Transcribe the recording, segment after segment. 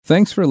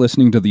Thanks for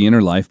listening to the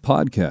Inner Life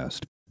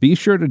Podcast. Be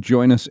sure to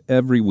join us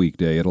every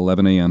weekday at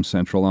 11 a.m.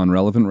 Central on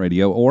Relevant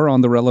Radio or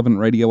on the Relevant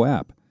Radio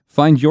app.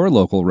 Find your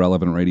local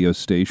Relevant Radio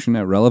station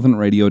at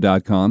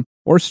relevantradio.com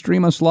or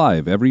stream us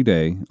live every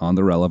day on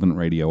the Relevant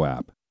Radio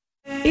app.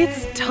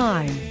 It's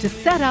time to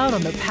set out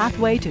on the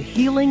pathway to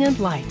healing and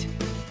light.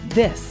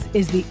 This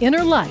is The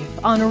Inner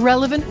Life on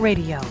Relevant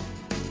Radio.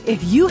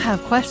 If you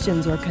have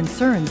questions or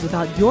concerns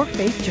about your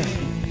faith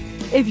journey,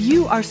 if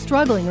you are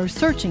struggling or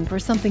searching for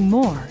something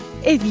more,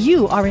 if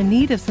you are in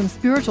need of some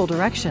spiritual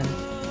direction,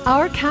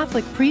 our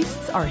Catholic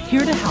priests are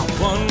here to help.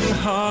 One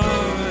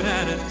heart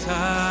at a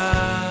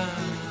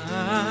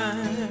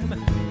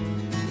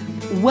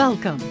time.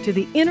 Welcome to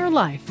The Inner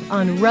Life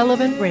on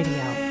Relevant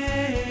Radio.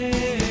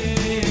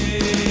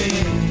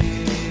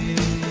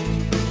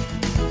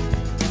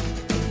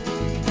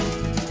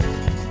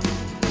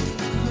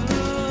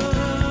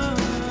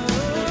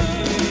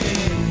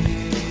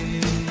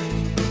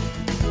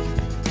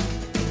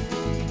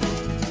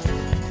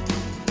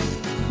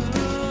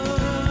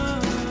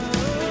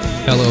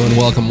 Hello and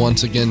welcome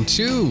once again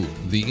to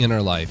The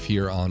Inner Life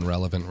here on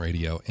Relevant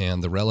Radio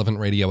and the Relevant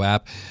Radio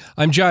app.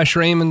 I'm Josh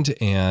Raymond,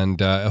 and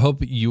I hope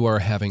you are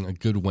having a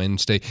good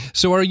Wednesday.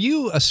 So are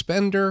you a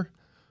spender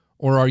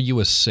or are you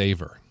a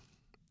saver?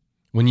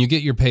 When you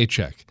get your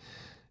paycheck,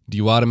 do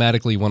you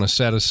automatically want to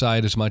set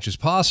aside as much as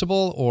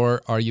possible,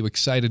 or are you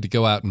excited to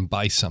go out and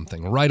buy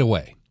something right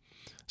away?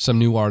 Some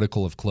new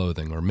article of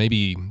clothing, or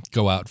maybe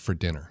go out for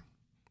dinner.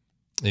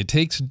 It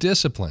takes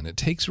discipline. It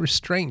takes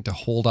restraint to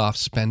hold off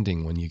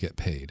spending when you get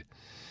paid.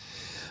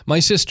 My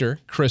sister,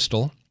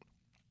 Crystal,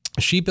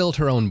 she built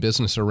her own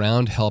business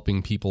around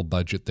helping people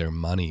budget their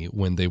money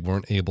when they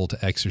weren't able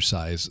to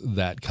exercise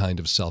that kind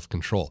of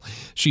self-control.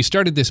 She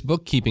started this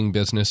bookkeeping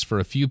business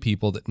for a few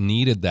people that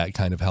needed that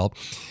kind of help.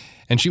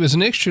 And she was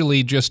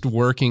initially just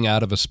working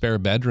out of a spare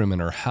bedroom in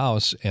her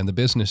house, and the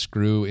business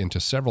grew into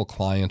several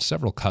clients,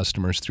 several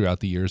customers throughout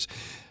the years.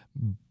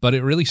 But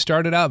it really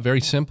started out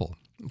very simple.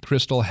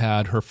 Crystal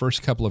had her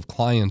first couple of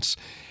clients,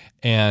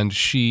 and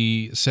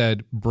she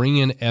said, bring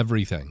in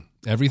everything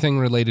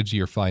related to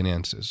your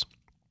finances.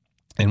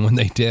 And when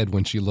they did,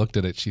 when she looked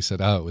at it, she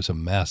said, oh, it was a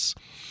mess.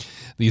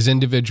 These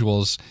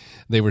individuals,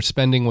 they were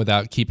spending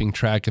without keeping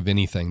track of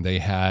anything. They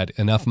had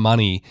enough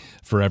money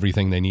for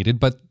everything they needed,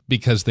 but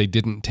because they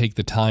didn't take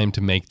the time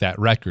to make that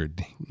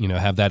record,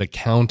 have that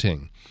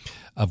accounting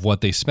of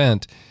what they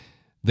spent,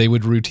 they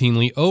would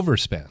routinely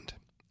overspend.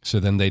 So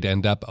then they'd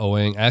end up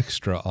owing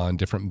extra on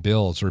different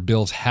bills, or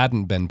bills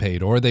hadn't been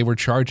paid, or they were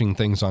charging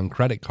things on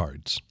credit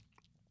cards.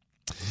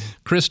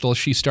 Crystal,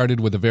 she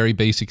started with a very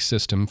basic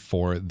system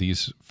for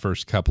these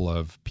first couple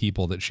of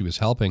people that she was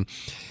helping,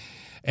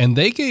 and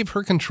they gave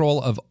her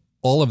control of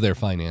all of their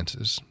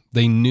finances.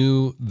 They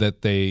knew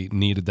that they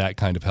needed that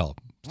kind of help,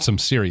 some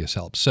serious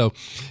help. So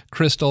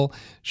Crystal,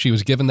 she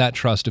was given that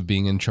trust of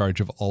being in charge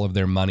of all of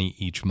their money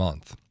each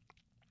month.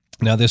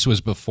 Now, this was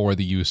before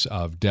the use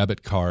of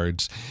debit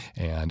cards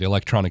and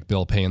electronic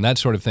bill pay and that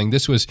sort of thing.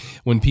 This was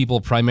when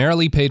people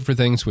primarily paid for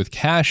things with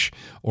cash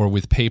or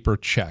with paper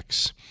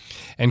checks.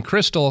 And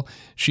Crystal,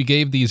 she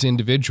gave these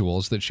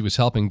individuals that she was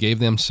helping, gave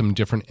them some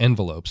different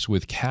envelopes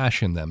with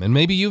cash in them. And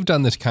maybe you've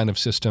done this kind of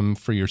system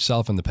for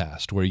yourself in the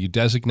past, where you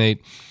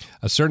designate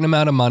a certain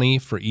amount of money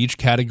for each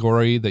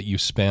category that you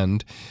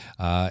spend,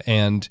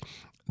 and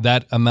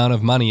that amount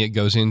of money, it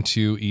goes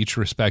into each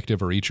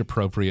respective or each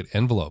appropriate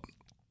envelope.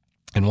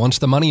 And once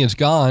the money is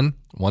gone,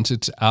 once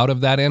it's out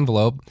of that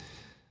envelope,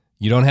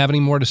 you don't have any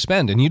more to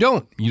spend. And you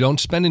don't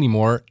spend any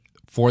more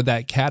for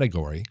that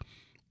category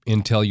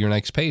until your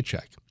next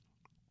paycheck.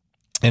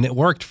 And it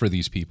worked for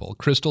these people.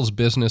 Crystal's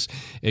business,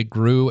 it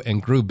grew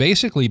and grew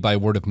basically by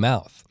word of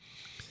mouth.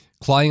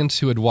 Clients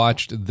who had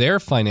watched their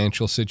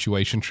financial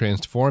situation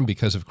transform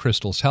because of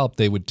Crystal's help,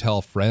 they would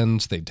tell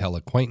friends, they'd tell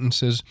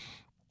acquaintances,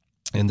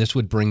 and this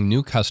would bring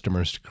new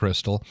customers to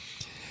Crystal.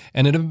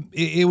 And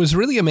it was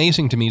really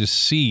amazing to me to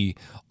see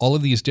all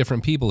of these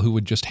different people who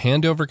would just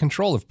hand over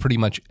control of pretty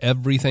much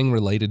everything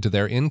related to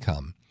their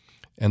income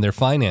and their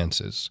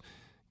finances,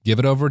 give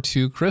it over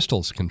to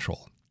Crystal's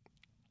control.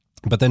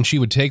 But then she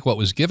would take what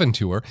was given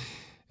to her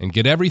and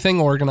get everything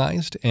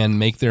organized and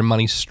make their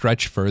money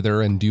stretch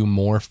further and do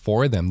more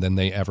for them than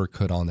they ever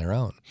could on their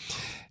own.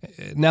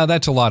 Now,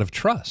 that's a lot of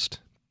trust,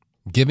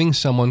 giving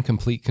someone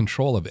complete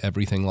control of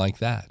everything like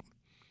that.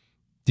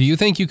 Do you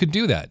think you could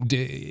do that?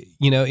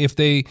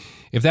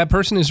 If that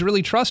person is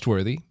really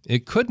trustworthy,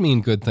 it could mean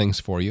good things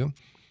for you.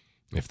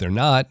 If they're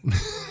not,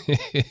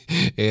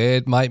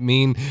 it might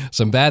mean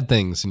some bad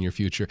things in your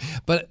future.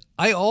 But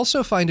I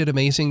also find it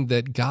amazing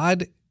that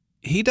God,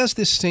 He does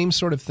this same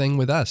sort of thing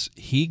with us.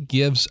 He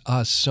gives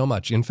us so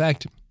much. In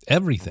fact,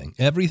 everything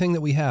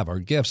that we have, our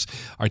gifts,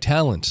 our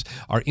talents,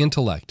 our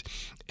intellect,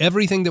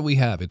 everything that we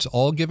have, it's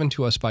all given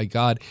to us by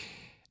God.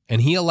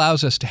 And He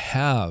allows us to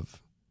have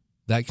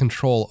that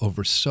control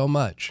over so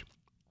much.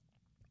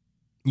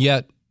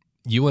 Yet,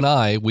 you and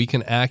I, we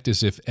can act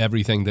as if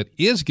everything that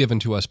is given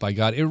to us by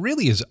God, it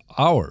really is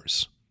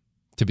ours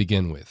to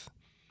begin with.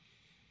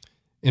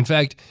 In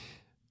fact,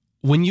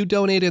 when you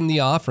donate in the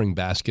offering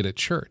basket at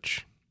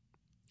church,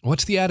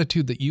 What's the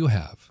attitude that you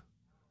have?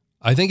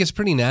 I think it's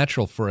pretty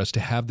natural for us to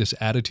have this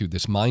attitude,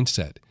 this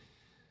mindset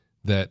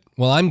that,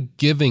 well, I'm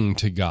giving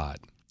to God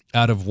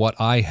out of what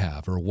I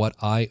have or what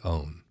I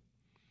own.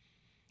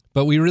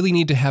 But we really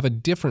need to have a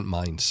different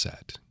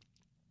mindset.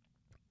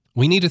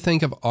 We need to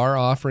think of our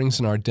offerings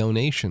and our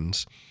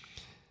donations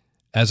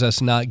as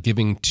us not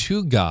giving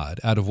to God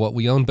out of what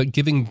we own, but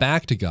giving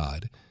back to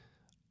God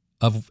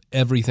of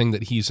everything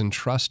that He's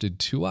entrusted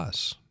to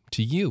us,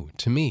 to you,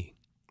 to me.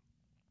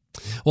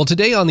 Well,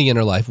 today on The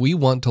Inner Life, we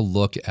want to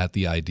look at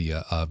the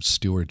idea of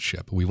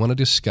stewardship. We want to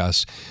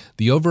discuss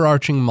the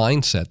overarching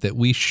mindset that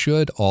we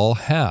should all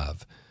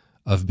have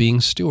of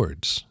being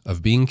stewards,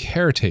 of being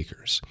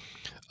caretakers,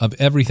 of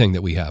everything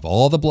that we have,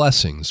 all the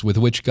blessings with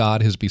which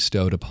God has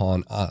bestowed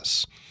upon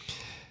us.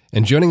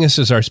 And joining us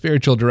as our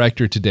spiritual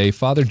director today,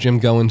 Father Jim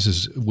Goins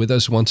is with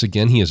us once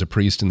again. He is a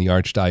priest in the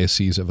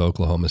Archdiocese of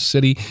Oklahoma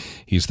City.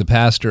 He's the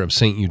pastor of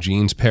St.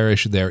 Eugene's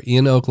Parish there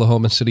in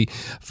Oklahoma City.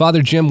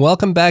 Father Jim,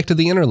 welcome back to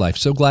The Inner Life.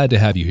 So glad to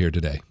have you here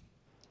today.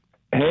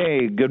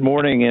 Hey, good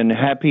morning and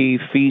happy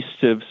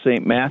Feast of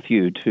St.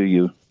 Matthew to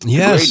you.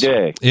 Yes, great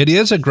day. It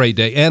is a great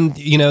day. And,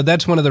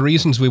 that's one of the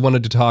reasons we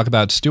wanted to talk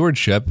about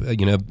stewardship,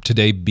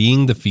 today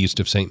being the Feast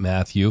of St.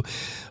 Matthew,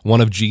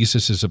 one of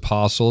Jesus'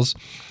 apostles.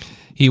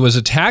 He was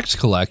a tax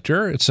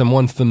collector,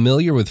 someone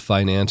familiar with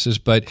finances,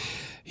 but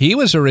he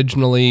was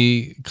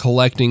originally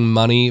collecting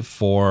money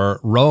for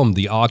Rome,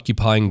 the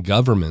occupying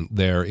government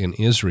there in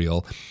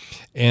Israel.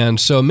 And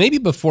so maybe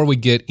before we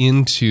get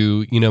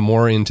into,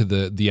 more into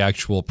the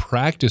actual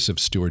practice of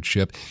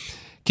stewardship,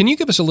 can you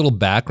give us a little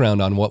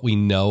background on what we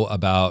know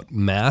about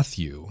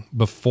Matthew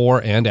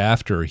before and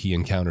after he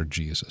encountered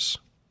Jesus?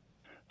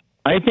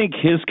 I think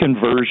his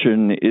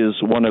conversion is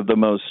one of the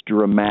most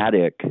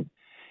dramatic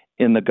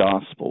in the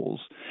Gospels.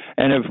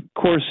 And of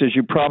course, as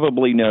you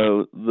probably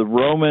know, the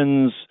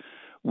Romans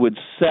would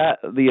set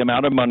the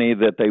amount of money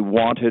that they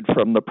wanted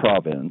from the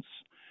province,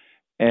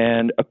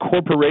 and a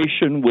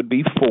corporation would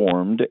be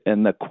formed,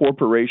 and the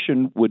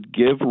corporation would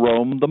give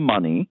Rome the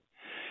money,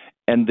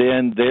 and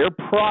then their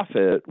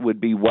profit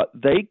would be what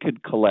they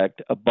could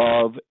collect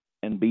above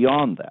and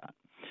beyond that.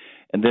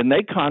 And then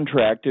they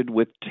contracted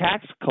with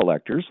tax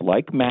collectors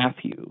like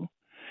Matthew,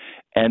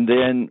 and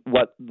then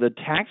what the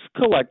tax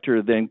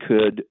collector then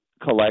could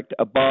collect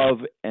above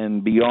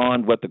and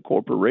beyond what the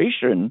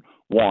corporation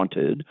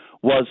wanted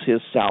was his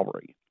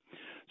salary.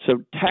 So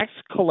tax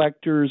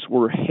collectors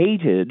were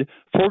hated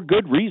for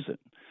good reason.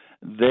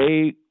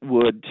 They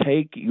would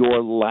take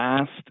your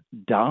last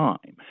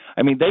dime.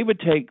 I mean, they would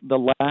take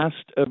the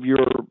last of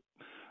your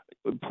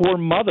poor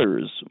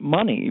mother's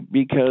money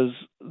because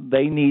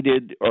they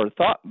needed or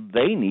thought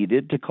they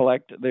needed to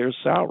collect their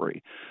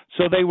salary.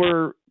 So they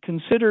were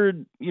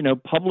considered,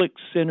 public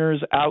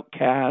sinners,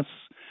 outcasts,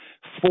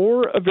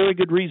 for a very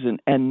good reason.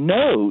 And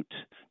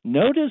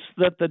notice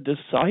that the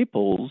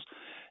disciples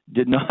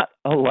did not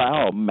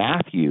allow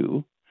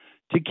Matthew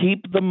to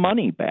keep the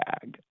money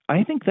bag.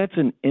 I think that's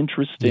an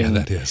interesting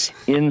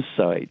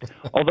insight.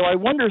 Although I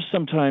wonder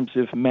sometimes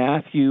if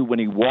Matthew, when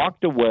he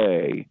walked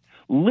away,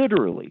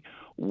 literally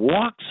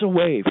walks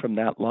away from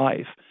that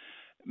life,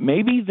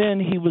 maybe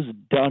then he was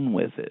done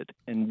with it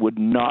and would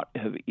not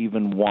have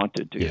even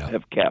wanted to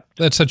have kept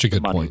That's such a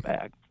good money point.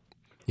 bag.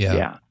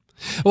 Yeah.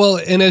 Well,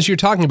 and as you're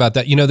talking about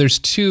that,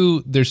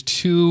 there's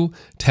two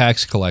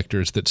tax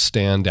collectors that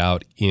stand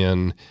out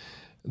in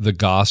the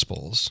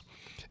Gospels.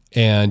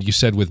 And you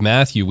said with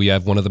Matthew, we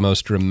have one of the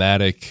most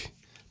dramatic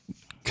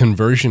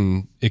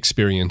conversion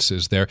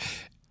experiences there.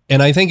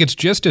 And I think it's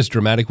just as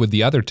dramatic with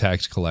the other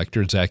tax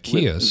collector,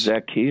 Zacchaeus.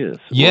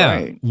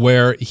 Right.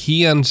 Where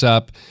he ends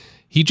up,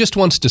 he just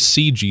wants to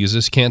see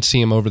Jesus, can't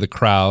see him over the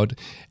crowd.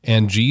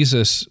 And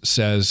Jesus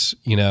says,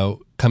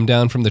 come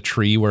down from the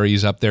tree where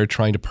he's up there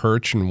trying to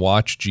perch and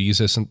watch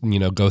Jesus and,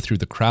 go through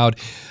the crowd.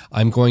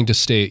 I'm going to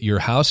stay at your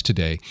house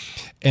today.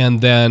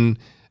 And then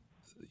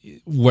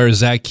where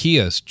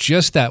Zacchaeus,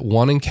 just that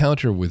one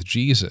encounter with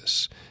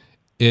Jesus,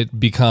 it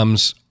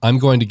becomes, I'm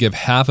going to give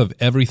half of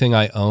everything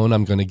I own.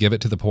 I'm going to give it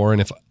to the poor.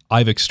 And if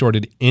I've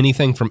extorted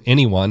anything from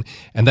anyone,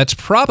 and that's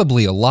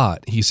probably a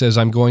lot, he says,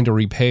 I'm going to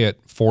repay it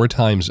 4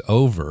 times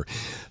over.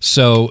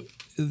 So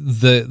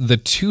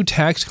the two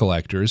tax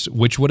collectors,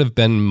 which would have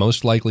been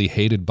most likely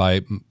hated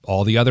by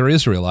all the other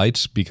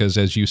Israelites, because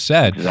as you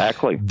said,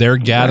 they're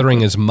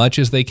gathering as much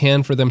as they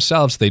can for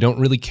themselves. They don't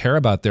really care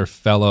about their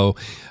fellow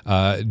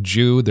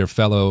Jew, their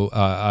fellow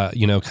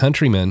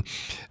countrymen.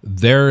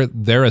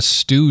 They're a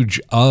stooge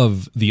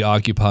of the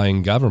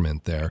occupying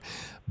government there.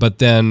 But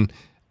then,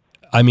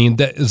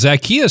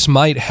 Zacchaeus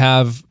might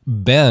have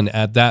been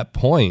at that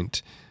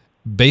point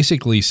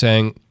basically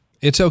saying,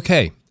 it's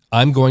okay,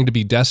 I'm going to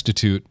be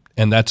destitute,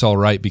 and that's all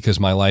right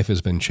because my life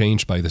has been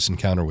changed by this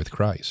encounter with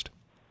Christ.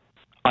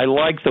 I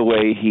like the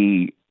way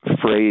he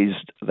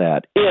phrased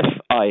that. If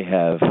I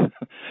have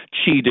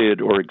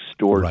cheated or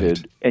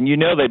extorted, and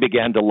they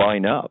began to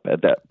line up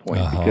at that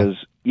point because,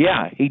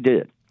 he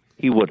did.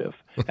 He would have.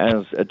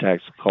 As a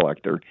tax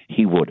collector,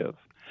 he would have.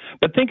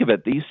 But think of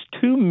it, these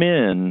two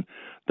men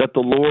that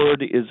the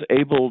Lord is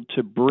able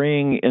to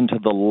bring into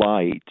the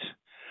light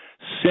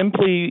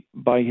simply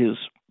by his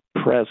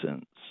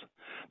presence,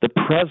 the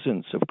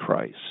presence of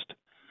Christ.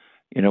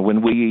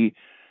 When we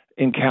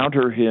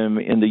encounter him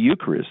in the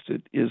Eucharist,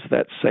 it is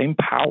that same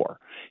power.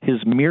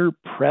 His mere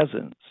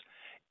presence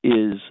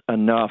is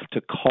enough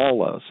to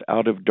call us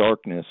out of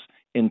darkness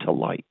into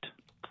light.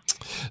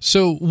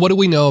 So what do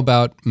we know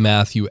about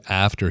Matthew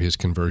after his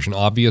conversion?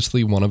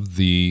 Obviously, one of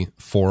the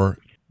four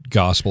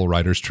gospel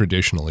writers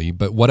traditionally,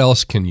 but what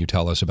else can you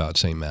tell us about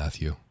St.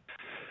 Matthew?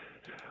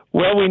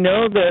 Well, we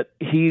know that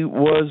he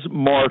was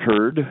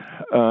martyred.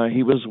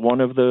 He was one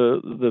of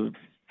the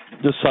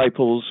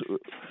disciples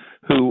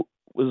who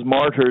was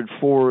martyred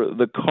for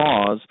the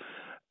cause.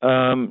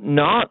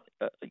 Not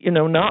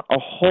a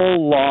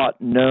whole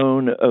lot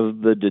known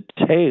of the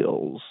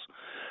details,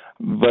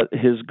 but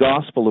his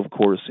gospel, of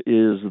course,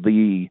 is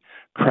the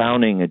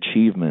crowning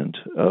achievement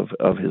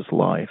of his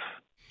life.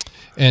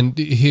 And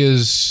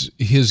his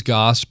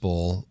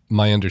gospel,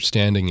 my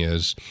understanding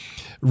is,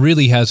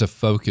 really has a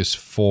focus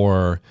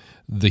for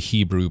the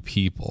Hebrew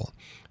people,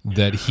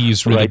 that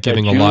he's really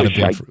giving a lot of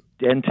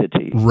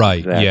identity.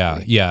 Right,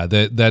 exactly. yeah.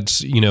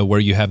 That's where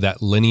you have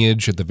that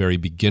lineage at the very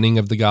beginning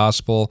of the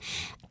gospel.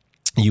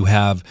 You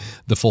have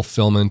the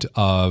fulfillment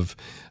of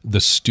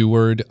the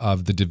steward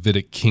of the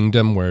Davidic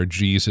kingdom, where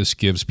Jesus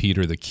gives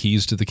Peter the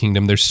keys to the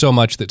kingdom. There's so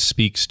much that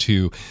speaks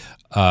to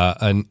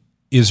an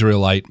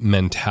Israelite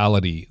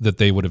mentality that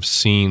they would have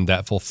seen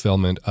that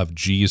fulfillment of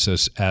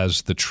Jesus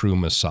as the true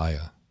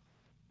Messiah.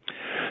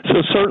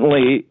 So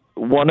certainly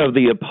one of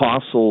the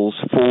apostles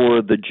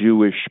for the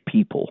Jewish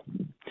people,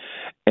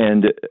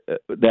 and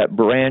that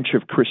branch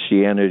of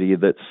Christianity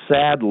that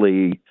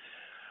sadly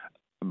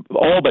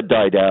all but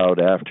died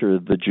out after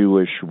the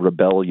Jewish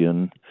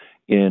rebellion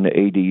in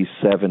AD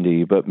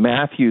 70. But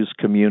Matthew's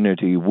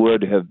community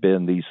would have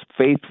been these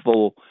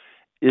faithful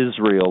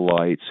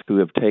Israelites who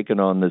have taken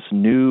on this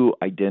new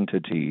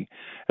identity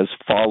as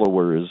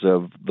followers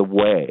of the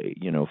way,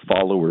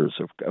 followers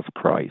of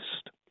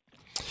Christ.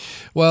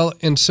 Well,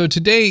 and so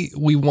today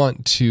we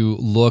want to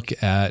look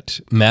at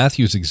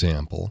Matthew's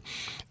example,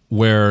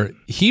 where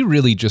he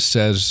really just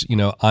says,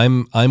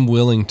 I'm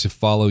willing to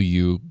follow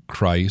you,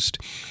 Christ,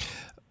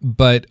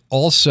 but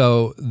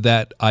also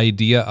that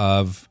idea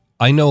of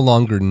I no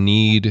longer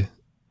need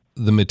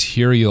the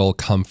material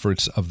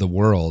comforts of the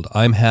world.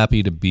 I'm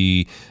happy to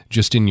be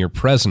just in your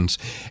presence.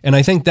 And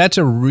I think that's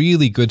a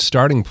really good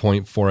starting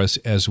point for us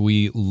as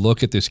we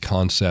look at this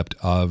concept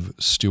of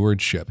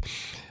stewardship.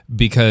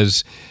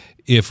 Because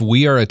if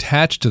we are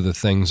attached to the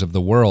things of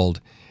the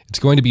world, it's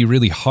going to be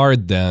really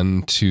hard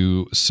then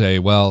to say,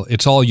 well,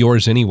 it's all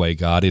yours anyway,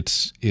 God.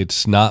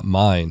 It's not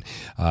mine.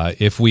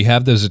 If we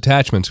have those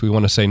attachments, we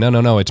want to say,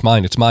 no, it's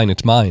mine.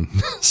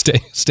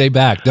 Stay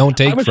back. Don't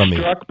take from me. I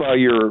was struck by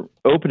your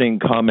opening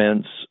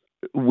comments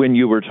when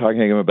you were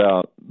talking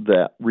about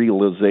that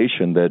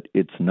realization that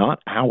it's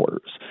not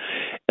ours.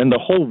 And the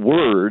whole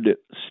word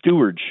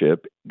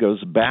stewardship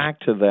goes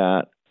back to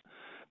that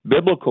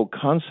biblical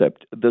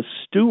concept. The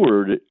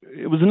steward,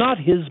 it was not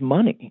his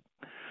money.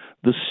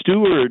 The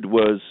steward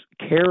was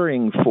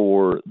caring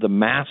for the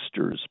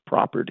master's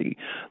property,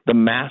 the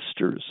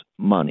master's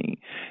money.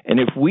 And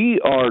if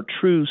we are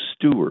true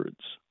stewards,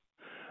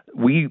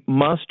 we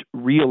must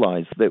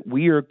realize that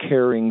we are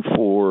caring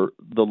for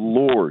the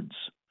Lord's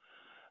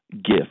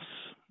gifts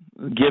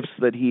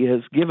that he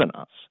has given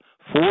us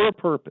for a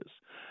purpose.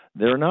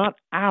 They're not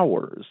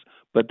ours,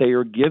 but they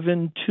are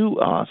given to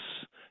us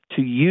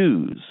to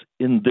use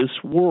in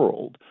this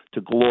world to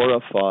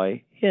glorify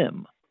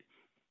him.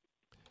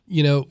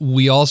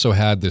 We also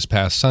had this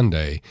past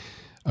Sunday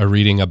a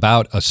reading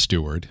about a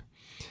steward,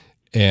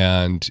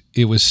 and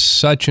it was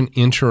such an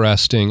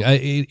interesting,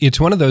 it's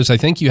one of those, I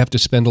think you have to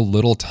spend a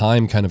little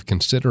time kind of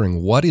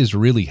considering what is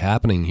really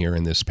happening here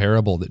in this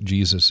parable that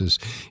Jesus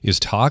is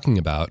talking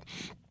about,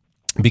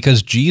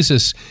 because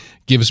Jesus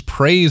gives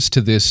praise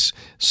to this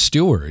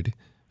steward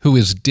who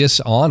is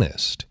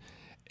dishonest.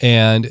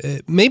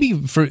 And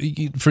maybe for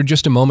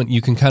just a moment,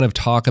 you can kind of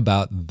talk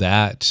about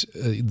that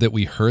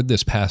we heard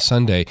this past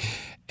Sunday.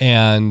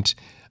 And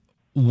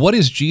what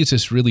is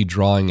Jesus really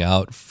drawing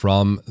out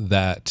from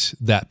that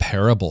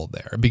parable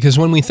there? Because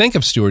when we think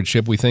of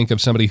stewardship, we think of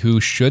somebody who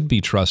should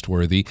be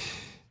trustworthy.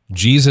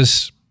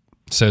 Jesus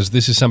says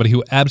this is somebody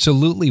who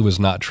absolutely was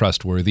not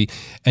trustworthy.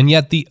 And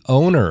yet the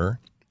owner,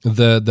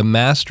 the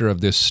master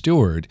of this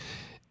steward,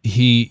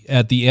 he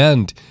at the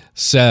end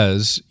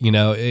says,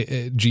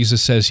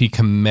 Jesus says he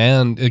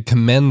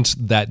commends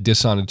that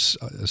dishonest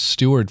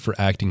steward for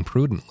acting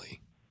prudently.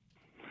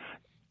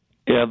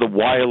 Yeah, the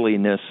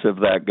wiliness of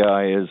that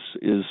guy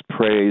is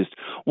praised.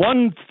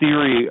 One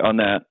theory on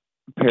that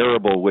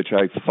parable, which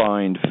I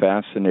find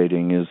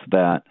fascinating, is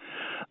that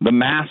the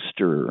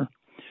master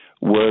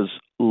was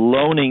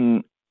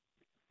loaning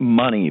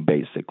money,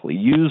 basically.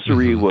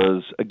 Usury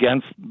was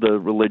against the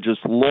religious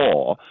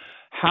law.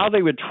 How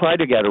they would try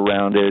to get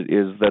around it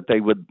is that they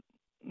would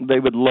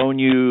loan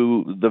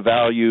you the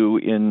value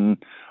in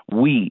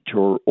wheat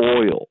or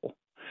oil.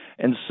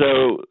 And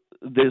so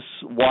this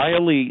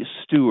wily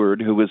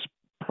steward, who was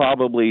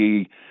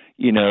probably,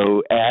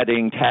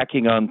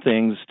 tacking on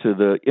things to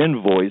the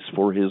invoice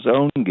for his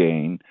own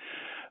gain.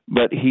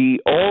 But he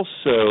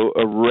also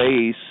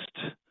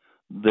erased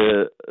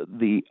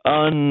the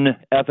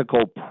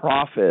unethical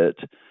profit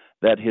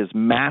that his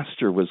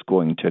master was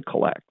going to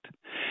collect.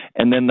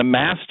 And then the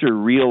master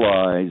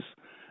realizes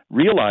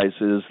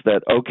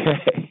that,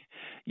 okay,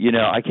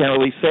 I can't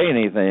really say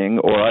anything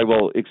or I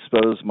will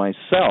expose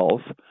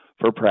myself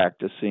for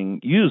practicing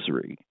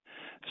usury.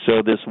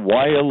 So this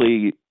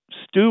wily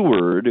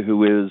steward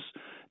who is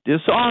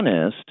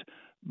dishonest,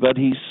 but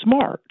he's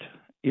smart.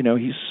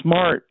 He's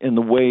smart in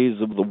the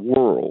ways of the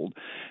world.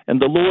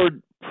 And the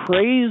Lord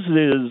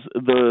praises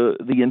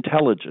the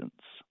intelligence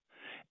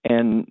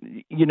and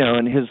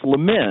his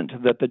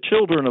lament that the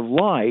children of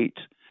light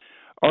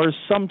are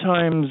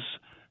sometimes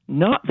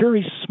not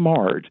very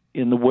smart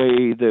in the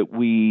way that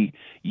we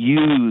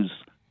use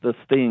the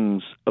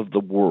things of the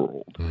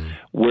world,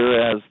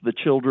 whereas the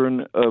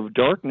children of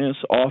darkness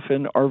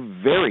often are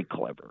very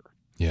clever.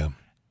 Yeah.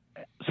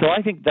 So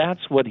I think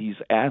that's what he's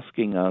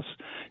asking us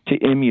to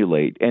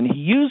emulate. And he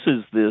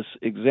uses this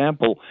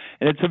example,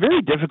 and it's a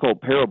very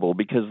difficult parable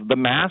because the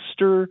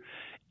master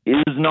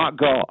is not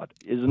God,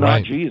 is not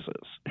right.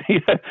 Jesus.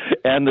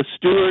 And the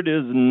steward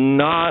is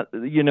not,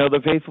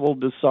 the faithful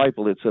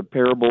disciple. It's a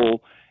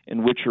parable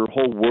in which your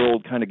whole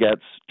world kind of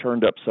gets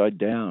turned upside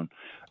down.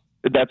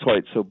 That's why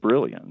it's so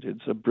brilliant.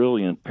 It's a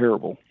brilliant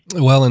parable.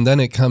 Well, and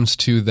then it comes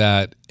to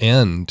that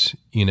end,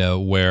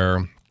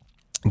 where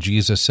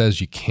Jesus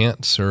says you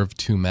can't serve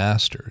two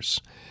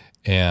masters.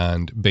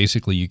 And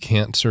basically you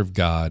can't serve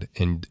God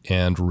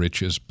and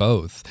riches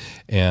both.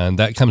 And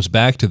that comes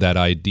back to that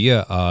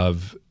idea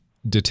of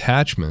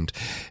detachment.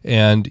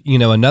 And,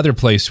 another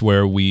place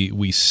where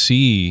we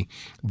see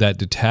that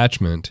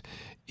detachment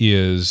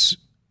is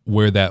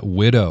where that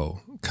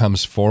widow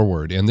comes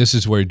forward. And this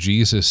is where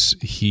Jesus,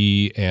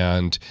 he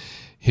and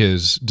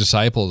his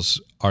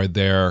disciples are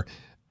there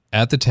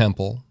at the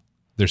temple.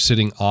 They're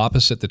sitting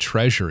opposite the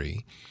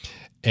treasury.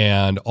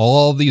 And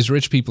all these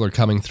rich people are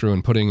coming through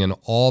and putting in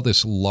all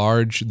these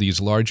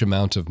large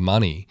amounts of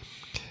money.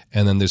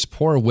 And then this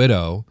poor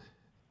widow,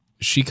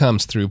 she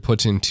comes through,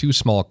 puts in 2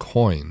 small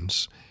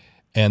coins.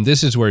 And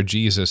this is where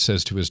Jesus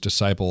says to his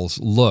disciples,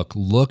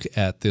 look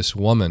at this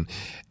woman.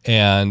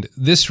 And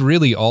this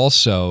really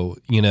also,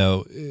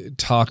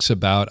 talks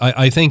about,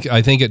 I think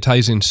it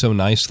ties in so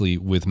nicely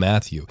with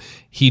Matthew.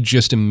 He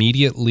just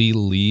immediately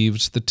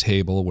leaves the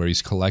table where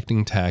he's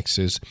collecting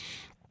taxes,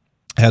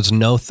 has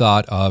no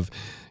thought of,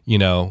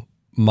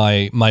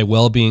 my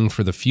well-being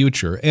for the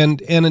future.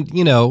 And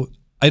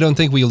I don't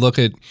think we look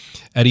at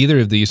either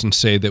of these and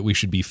say that we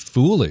should be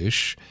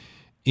foolish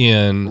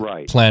in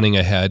planning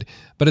ahead.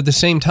 But at the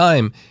same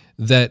time,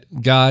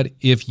 that God,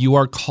 if you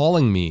are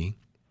calling me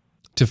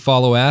to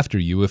follow after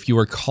you, if you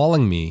are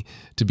calling me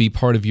to be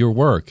part of your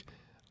work,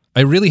 I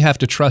really have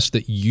to trust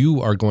that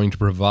you are going to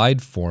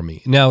provide for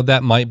me. Now,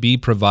 that might be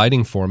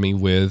providing for me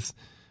with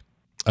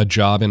a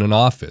job in an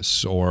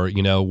office or,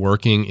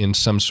 working in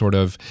some sort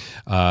of,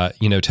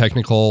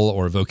 technical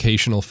or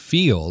vocational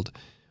field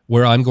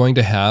where I'm going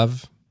to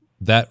have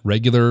that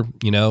regular,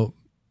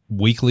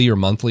 weekly or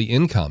monthly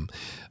income.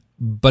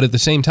 But at the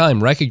same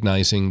time,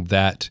 recognizing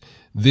that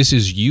this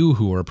is you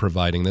who are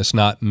providing this,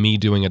 not me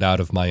doing it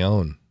out of my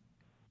own.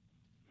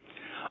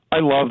 I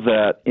love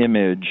that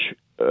image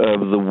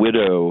of the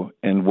widow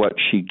and what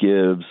she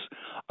gives.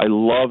 I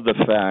love the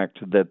fact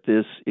that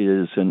this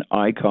is an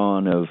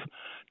icon of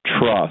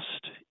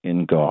trust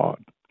in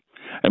God.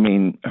 I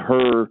mean,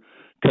 her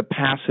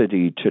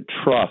capacity to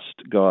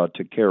trust God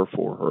to care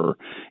for her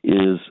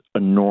is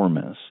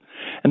enormous.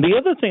 And the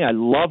other thing I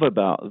love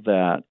about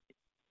that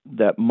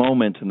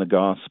moment in the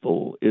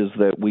gospel is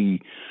that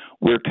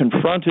we're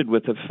confronted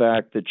with the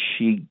fact that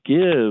she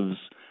gives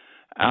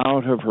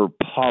out of her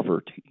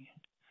poverty.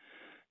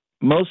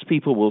 Most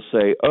people will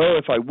say,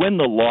 if I win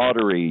the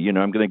lottery,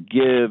 I'm going to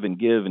give and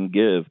give and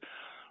give.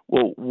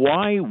 Well,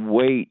 why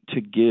wait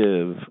to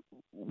give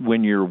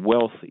when you're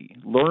wealthy?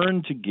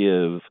 Learn to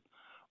give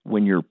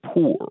when you're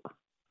poor,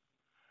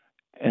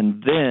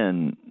 and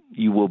then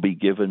you will be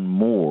given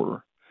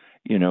more.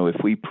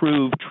 If we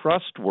prove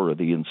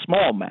trustworthy in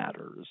small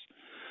matters,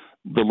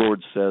 the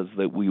Lord says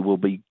that we will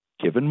be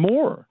given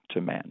more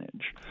to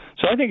manage.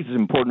 So I think it's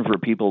important for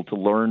people to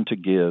learn to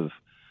give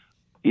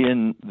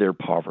in their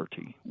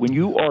poverty. When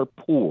you are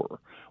poor,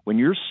 when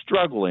you're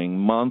struggling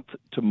month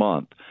to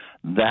month,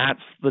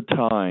 that's the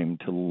time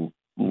to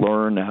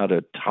learn how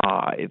to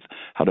tithe,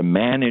 how to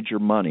manage your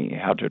money,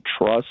 how to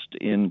trust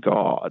in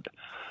God.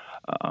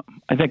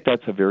 I think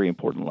that's a very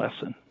important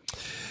lesson.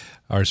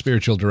 Our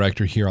spiritual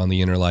director here on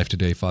The Inner Life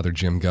today, Father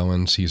Jim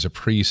Goins. He's a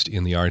priest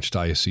in the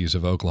Archdiocese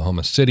of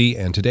Oklahoma City,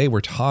 and today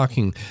we're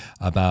talking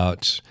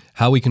about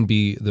how we can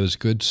be those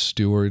good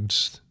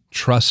stewards,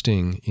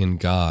 trusting in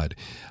God,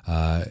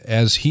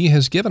 as He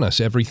has given us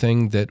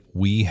everything that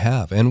we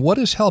have. And what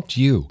has helped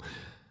you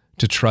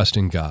to trust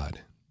in God?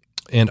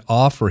 and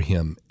offer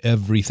him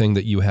everything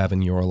that you have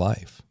in your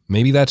life.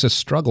 Maybe that's a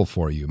struggle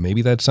for you.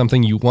 Maybe that's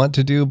something you want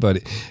to do,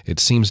 but it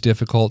seems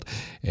difficult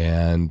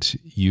and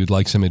you'd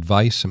like some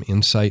advice, some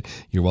insight.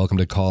 You're welcome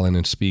to call in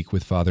and speak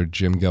with Father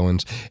Jim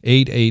Goins,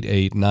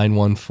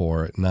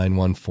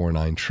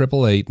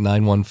 888-914-9149,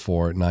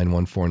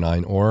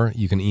 888-914-9149, or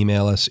you can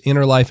email us,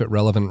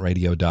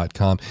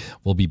 innerlife@relevantradio.com.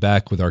 We'll be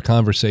back with our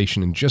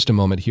conversation in just a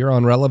moment here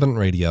on Relevant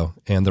Radio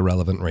and the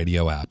Relevant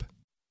Radio app.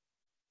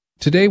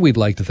 Today, we'd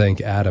like to thank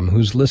Adam,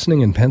 who's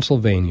listening in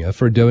Pennsylvania,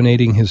 for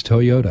donating his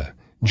Toyota.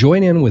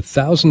 Join in with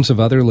thousands of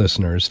other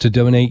listeners to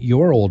donate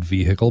your old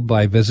vehicle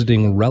by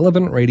visiting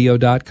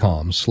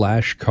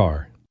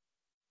relevantradio.com/car.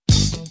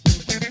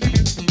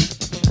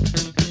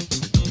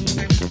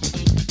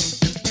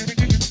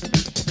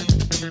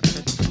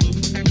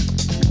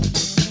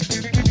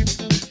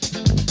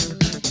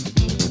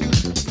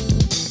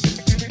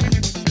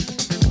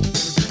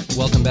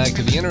 Welcome back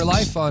to The Inner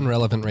Life on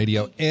Relevant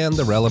Radio and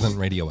the Relevant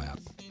Radio app.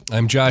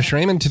 I'm Josh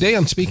Raymond. Today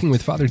I'm speaking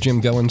with Father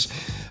Jim Goins,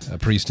 a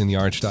priest in the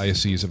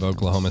Archdiocese of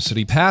Oklahoma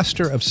City,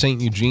 pastor of St.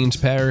 Eugene's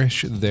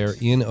Parish there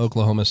in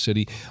Oklahoma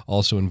City,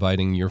 also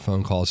inviting your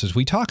phone calls as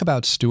we talk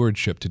about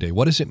stewardship today.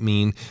 What does it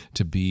mean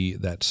to be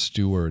that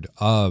steward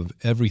of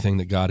everything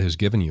that God has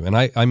given you? And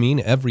I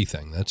mean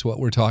everything. That's what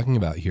we're talking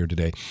about here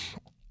today.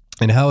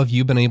 And how have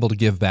you been able to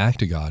give back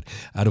to God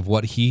out of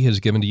what he has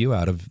given to you,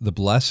 out of the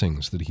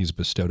blessings that he's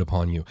bestowed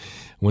upon you?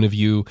 When have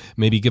you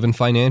maybe given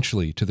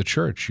financially to the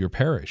church, your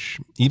parish,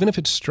 even if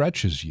it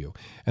stretches you?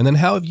 And then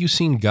how have you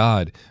seen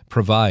God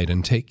provide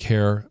and take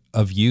care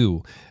of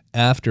you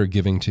after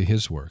giving to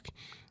his work?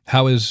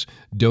 How is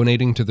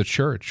donating to the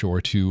church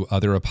or to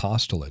other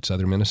apostolates,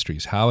 other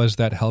ministries, how has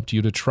that helped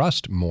you to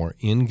trust more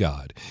in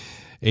God?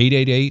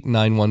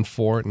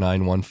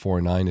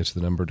 888-914-9149 is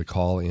the number to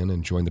call in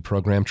and join the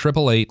program.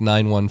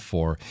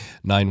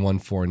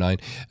 888-914-9149.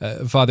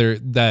 Father,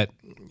 that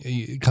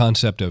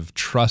concept of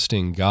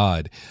trusting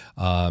God,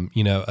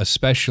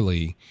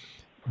 especially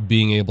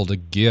being able to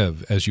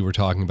give, as you were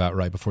talking about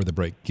right before the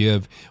break,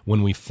 give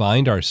when we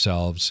find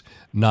ourselves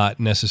not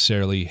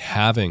necessarily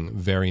having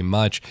very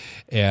much.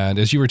 And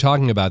as you were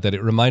talking about that,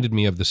 it reminded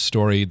me of the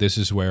story. This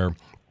is where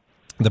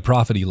the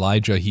prophet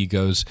Elijah, he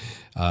goes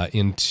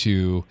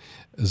into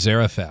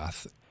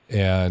Zarephath,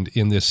 and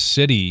in this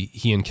city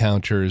he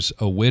encounters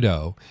a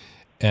widow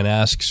and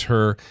asks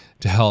her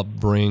to help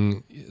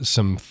bring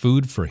some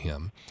food for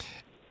him.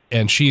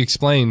 And she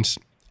explains,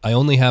 I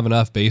only have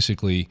enough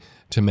basically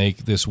to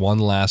make this one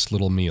last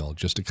little meal,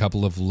 just a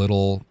couple of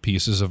little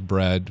pieces of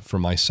bread for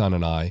my son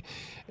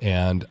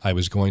and I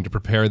was going to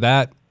prepare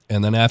that,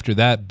 and then after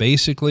that,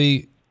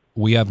 basically,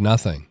 we have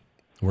nothing.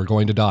 We're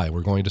going to die.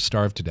 We're going to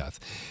starve to death.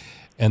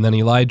 And then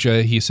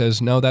Elijah, he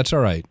says, no, that's all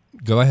right.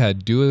 Go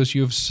ahead, do as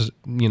you've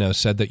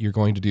said that you're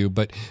going to do,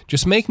 but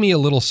just make me a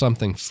little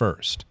something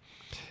first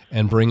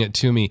and bring it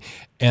to me.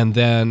 And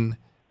then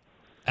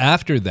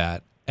after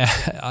that,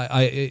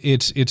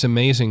 it's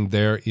amazing.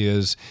 There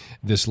is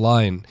this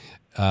line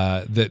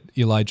that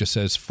Elijah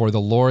says, for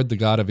the Lord, the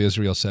God of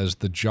Israel says,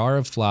 the jar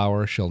of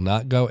flour shall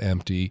not go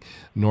empty,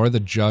 nor the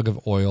jug of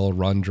oil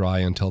run dry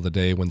until the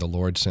day when the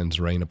Lord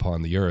sends rain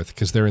upon the earth,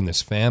 because they're in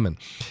this famine.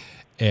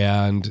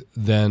 And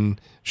then,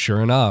 sure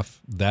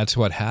enough, that's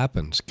what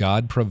happens.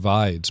 God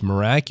provides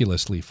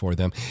miraculously for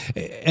them.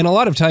 And a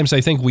lot of times I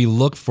think we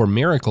look for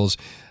miracles,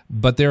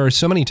 but there are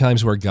so many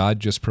times where God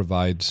just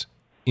provides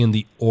in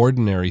the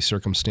ordinary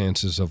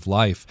circumstances of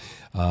life,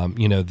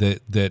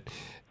 that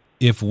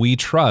if we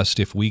trust,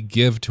 if we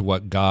give to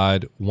what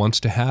God wants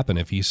to happen,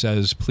 if he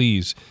says,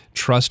 please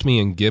trust me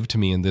and give to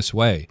me in this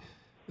way,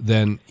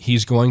 then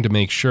he's going to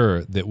make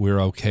sure that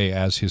we're okay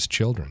as his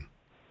children.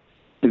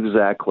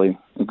 Exactly.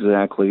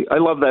 I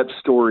love that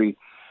story.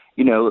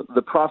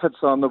 The prophet's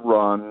on the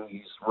run.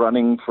 He's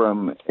running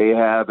from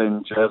Ahab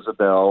and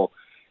Jezebel.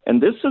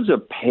 And this is a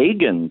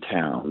pagan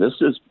town. This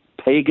is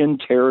pagan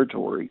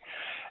territory.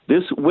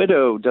 This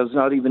widow does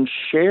not even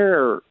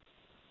share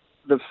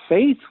the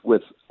faith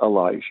with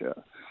Elijah.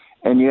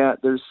 And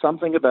yet there's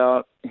something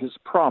about his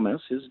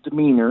promise, his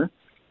demeanor,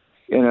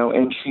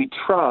 and she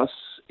trusts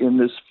in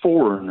this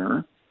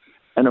foreigner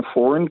and a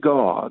foreign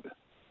God.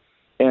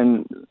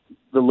 And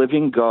the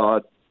living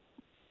God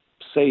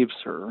saves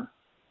her,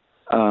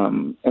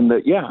 and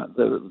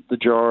the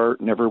jar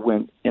never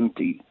went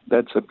empty.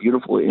 That's a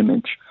beautiful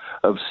image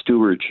of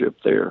stewardship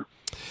there.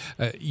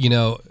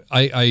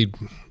 I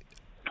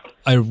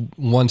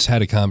once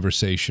had a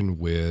conversation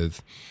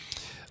with.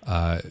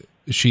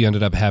 She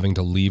ended up having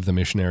to leave the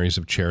Missionaries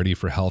of Charity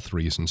for health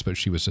reasons, but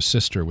she was a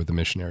sister with the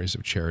Missionaries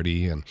of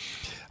Charity and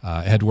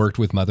had worked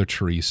with Mother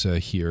Teresa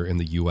here in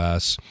the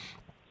U.S.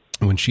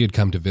 when she had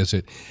come to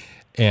visit.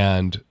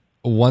 And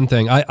one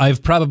thing,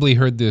 I've probably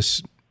heard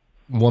this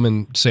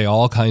woman say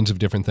all kinds of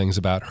different things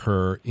about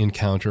her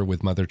encounter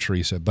with Mother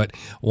Teresa, but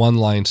one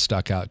line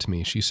stuck out to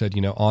me. She said,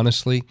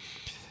 honestly,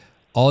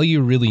 all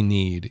you really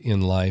need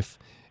in life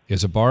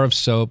is a bar of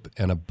soap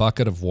and a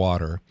bucket of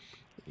water.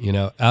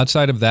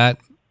 Outside of that,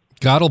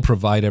 God will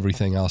provide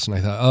everything else. And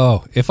I thought,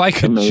 oh, if I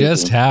could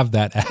just have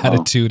that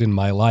attitude in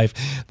my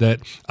life,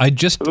 that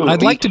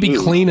I'd like to be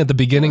clean at the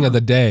beginning of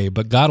the day,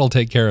 but God will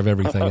take care of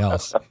everything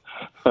else.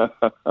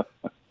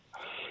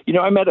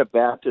 I met a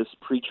Baptist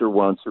preacher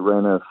once who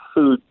ran a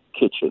food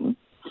kitchen,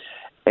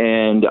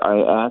 and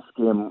I asked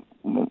him,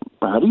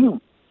 how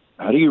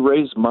do you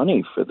raise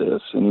money for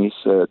this? And he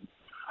said,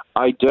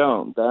 I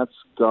don't. That's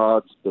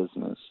God's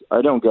business.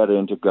 I don't get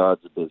into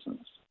God's business.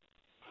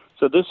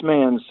 So this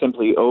man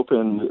simply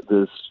opened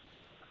this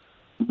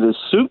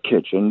soup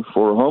kitchen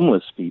for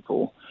homeless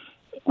people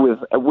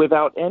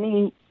without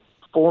any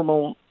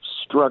formal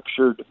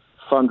structured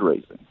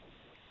fundraising.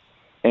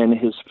 And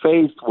his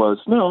faith was,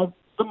 no,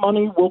 the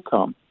money will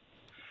come.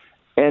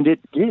 And it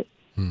did.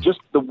 Just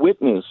the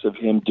witness of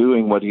him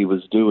doing what he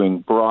was doing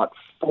brought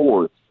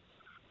forth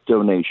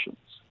donations.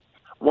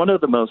 One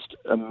of the most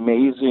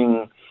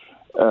amazing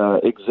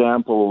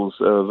examples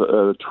of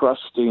a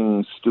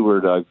trusting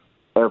steward I've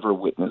ever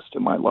witnessed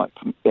in my life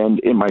and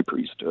in my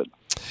priesthood.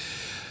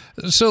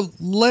 So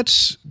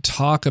let's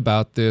talk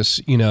about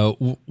this.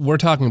 We're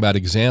talking about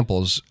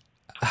examples.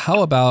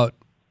 How about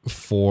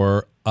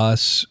for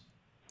us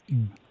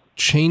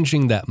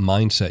changing that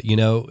mindset?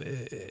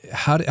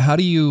 How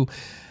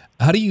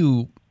do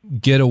you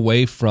get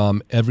away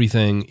from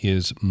everything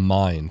is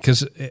mine?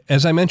 Because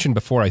as I mentioned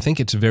before, I think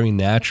it's very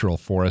natural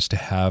for us to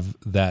have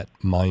that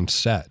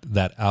mindset,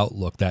 that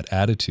outlook, that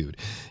attitude.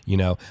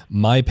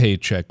 My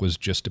paycheck was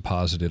just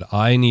deposited.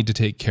 I need to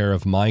take care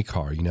of my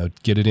car,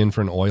 get it in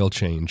for an oil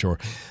change, or,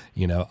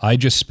 I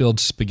just spilled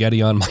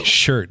spaghetti on my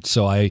shirt,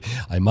 so I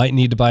might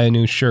need to buy a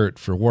new shirt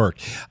for work.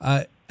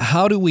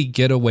 How do we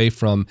get away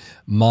from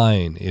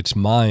mine? It's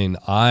mine.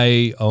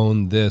 I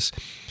own this.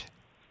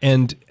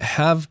 And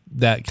have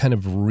that kind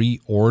of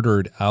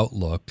reordered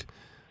outlook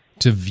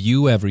to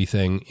view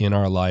everything in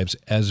our lives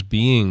as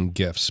being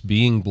gifts,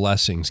 being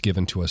blessings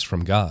given to us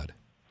from God.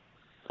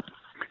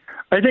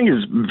 I think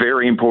it's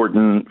very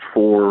important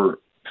for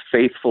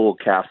faithful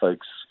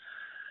Catholics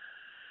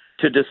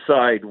to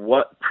decide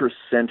what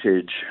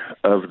percentage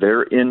of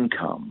their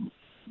income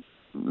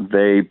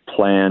they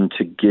plan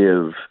to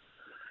give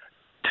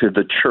to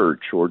the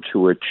church or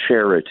to a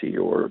charity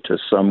or to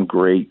some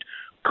great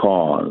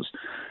cause.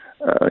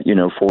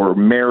 For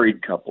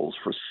married couples,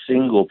 for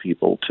single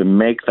people, to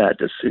make that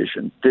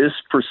decision. This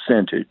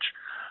percentage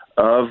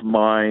of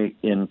my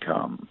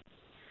income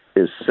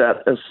is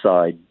set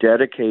aside,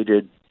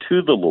 dedicated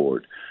to the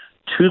Lord,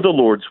 to the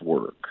Lord's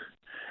work.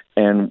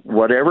 And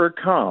whatever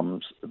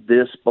comes,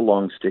 this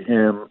belongs to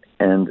Him,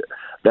 and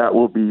that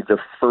will be the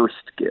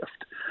first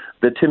gift.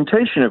 The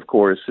temptation, of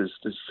course, is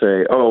to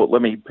say,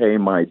 let me pay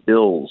my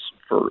bills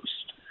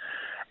first.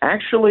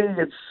 Actually,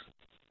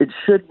 it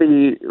should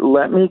be,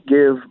 let me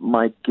give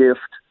my gift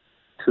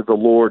to the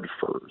Lord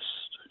first.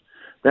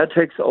 That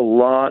takes a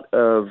lot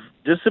of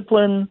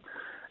discipline.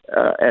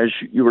 As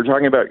you were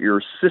talking about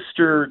your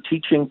sister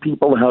teaching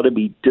people how to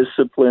be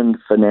disciplined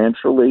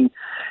financially,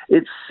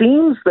 it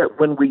seems that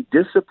when we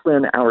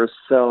discipline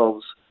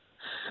ourselves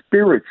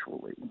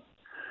spiritually,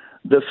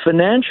 the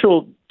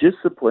financial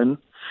discipline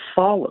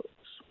follows.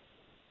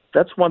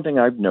 That's one thing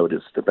I've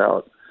noticed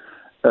about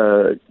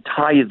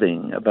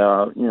tithing,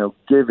 about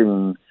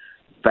giving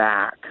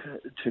back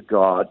to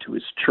God, to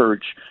His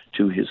church,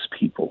 to His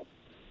people.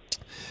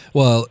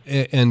 Well,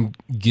 and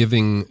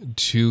giving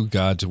to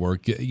God's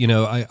work,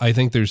 I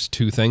think there's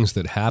two things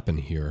that happen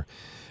here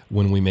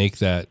when we make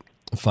that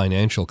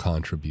financial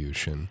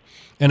contribution.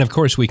 And of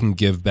course, we can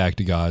give back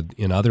to God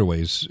in other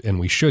ways, and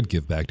we should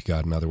give back to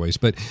God in other ways.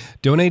 But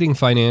donating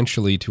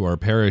financially to our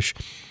parish,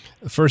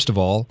 first of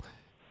all,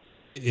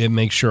 it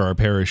makes sure our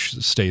parish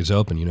stays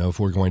open. If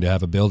we're going to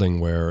have a building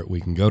where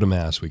we can go to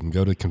Mass, we can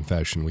go to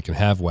confession, we can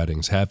have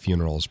weddings, have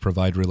funerals,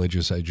 provide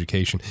religious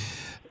education,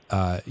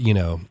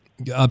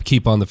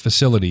 upkeep on the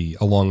facility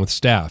along with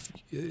staff.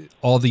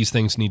 All these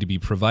things need to be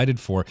provided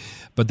for.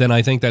 But then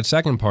I think that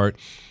second part,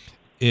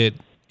 it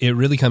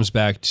really comes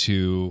back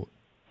to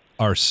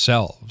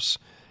ourselves,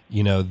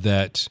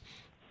 that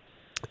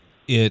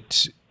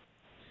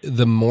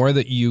the more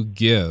that you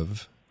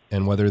give,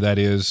 and whether that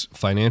is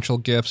financial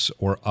gifts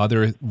or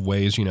other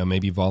ways,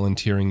 maybe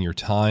volunteering your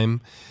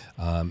time,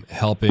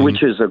 helping.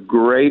 Which is a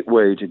great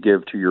way to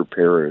give to your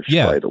parish,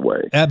 by the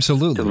way.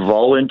 Absolutely. To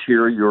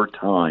volunteer your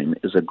time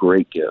is a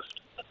great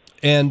gift.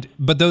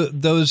 But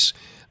those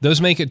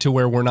make it to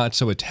where we're not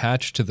so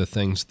attached to the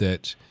things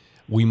that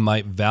we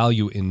might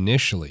value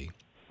initially,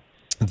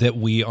 that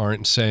we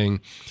aren't saying,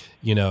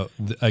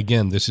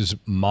 again, this is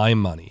my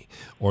money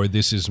or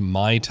this is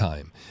my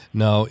time.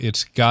 No,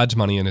 it's God's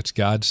money and it's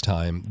God's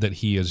time that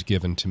He has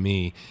given to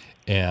me.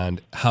 And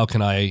how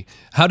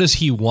does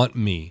He want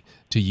me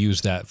to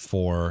use that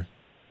for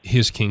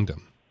His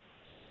kingdom?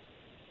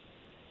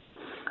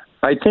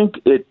 I think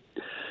it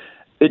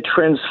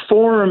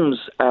transforms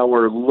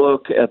our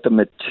look at the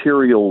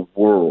material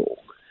world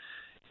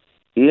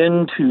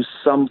into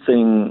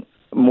something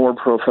more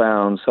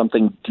profound,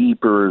 something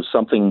deeper,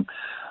 something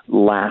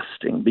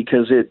lasting,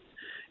 because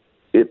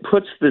it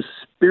puts this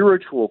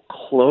spiritual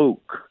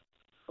cloak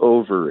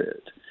over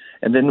it.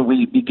 And then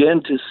we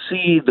begin to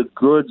see the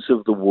goods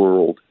of the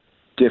world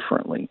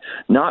differently,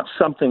 not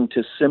something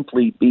to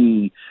simply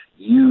be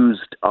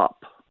used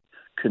up,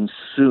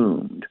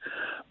 consumed,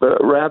 but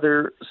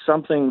rather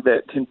something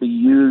that can be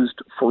used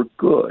for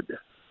good.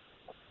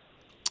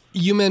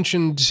 You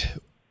mentioned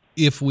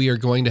if we are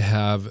going to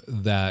have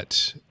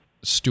that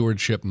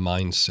stewardship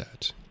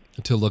mindset,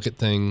 to look at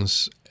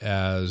things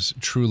as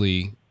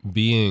truly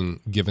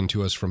being given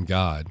to us from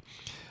God,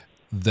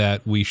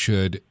 that we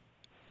should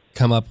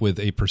come up with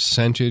a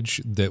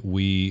percentage that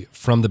we,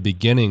 from the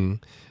beginning,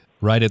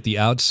 right at the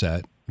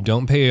outset,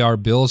 don't pay our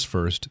bills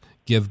first,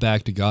 give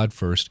back to God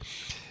first.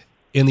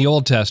 In the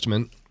Old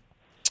Testament,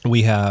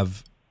 we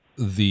have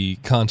the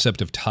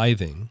concept of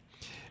tithing,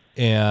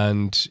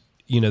 and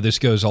this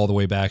goes all the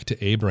way back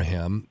to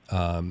Abraham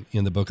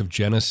in the book of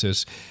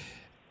Genesis.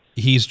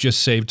 He's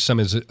just saved some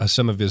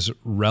of his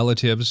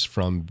relatives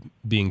from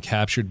being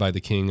captured by the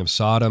king of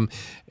Sodom,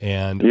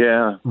 and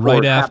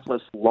right after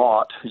hapless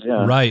Lot,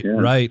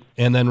 right,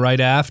 and then right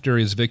after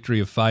his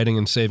victory of fighting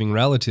and saving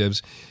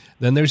relatives,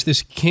 then there's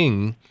this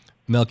king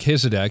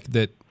Melchizedek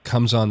that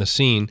comes on the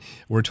scene.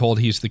 We're told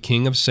he's the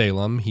king of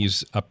Salem.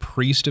 He's a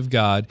priest of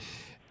God,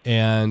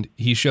 and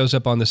he shows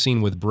up on the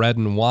scene with bread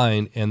and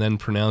wine, and then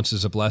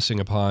pronounces a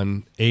blessing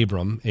upon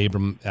Abram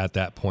at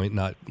that point,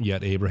 not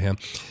yet Abraham.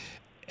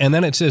 And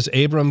then it says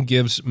Abram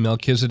gives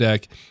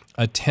Melchizedek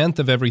a tenth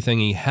of everything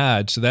he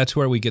had. So that's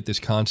where we get this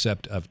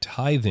concept of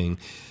tithing.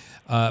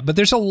 But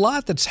there's a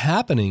lot that's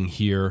happening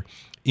here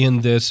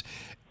in this.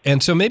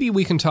 And so maybe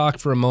we can talk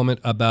for a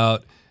moment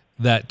about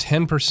that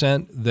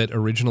 10% that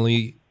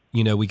originally,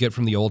 we get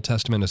from the Old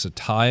Testament as a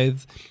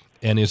tithe.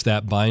 And is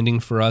that binding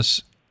for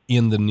us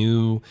in the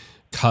new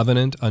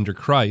covenant under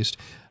Christ?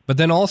 But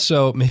then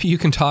also, maybe you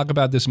can talk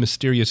about this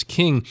mysterious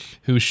king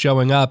who's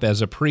showing up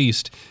as a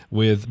priest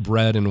with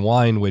bread and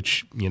wine,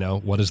 which,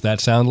 what does that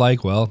sound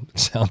like? Well, it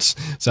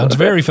sounds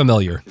very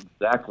familiar.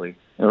 Exactly.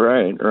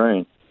 Right.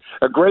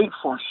 A great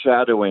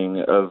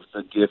foreshadowing of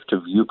the gift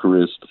of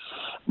Eucharist,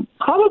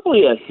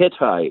 probably a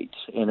Hittite,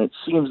 and it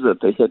seems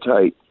that the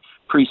Hittite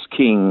priest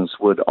kings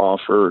would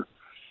offer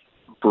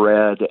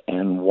bread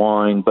and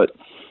wine, but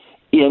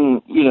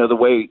in the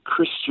way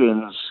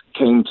Christians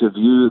came to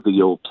view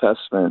the Old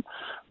Testament,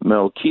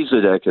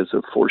 Melchizedek is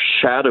a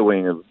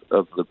foreshadowing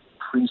of the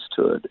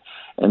priesthood,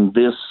 and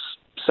this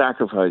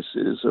sacrifice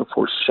is a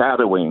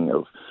foreshadowing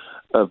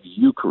of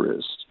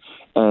Eucharist.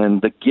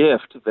 And the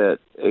gift that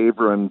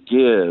Abram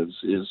gives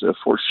is a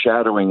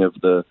foreshadowing of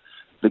the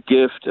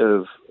gift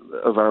of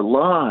our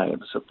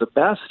lives, of the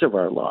best of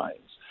our lives,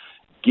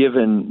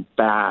 given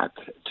back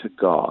to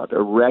God,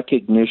 a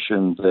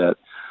recognition that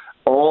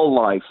all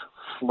life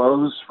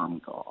flows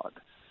from God,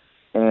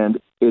 and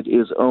it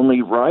is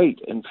only right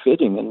and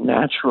fitting and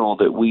natural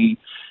that we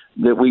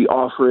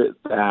offer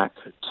it back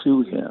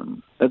to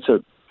Him. That's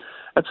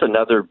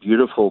another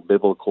beautiful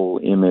biblical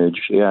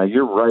image. Yeah,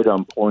 you're right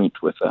on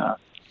point with that.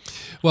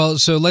 Well,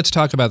 so let's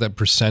talk about that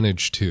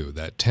percentage too,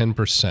 that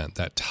 10%,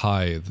 that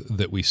tithe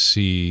that we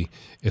see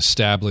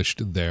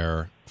established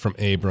there from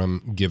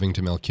Abram giving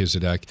to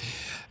Melchizedek.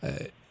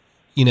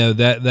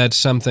 That's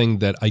something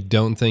that I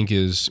don't think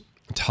is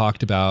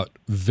talked about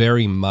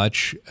very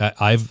much.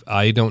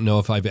 I don't know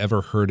if I've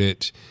ever heard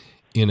it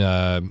in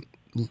a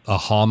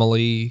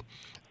homily.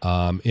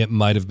 It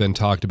might have been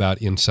talked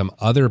about in some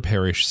other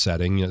parish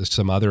setting,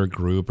 some other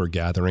group or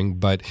gathering,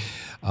 but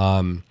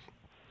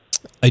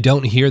I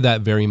don't hear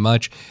that very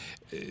much.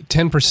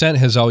 10%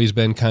 has always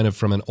been kind of,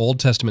 from an Old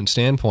Testament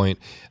standpoint,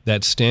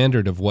 that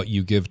standard of what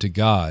you give to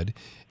God.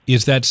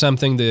 Is that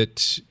something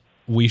that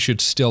we should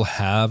still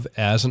have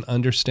as an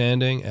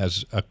understanding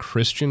as a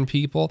Christian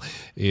people,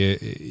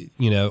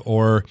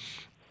 or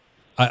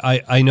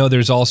I know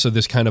there's also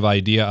this kind of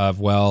idea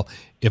of, well,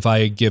 if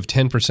I give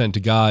 10% to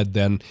God,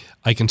 then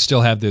I can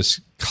still have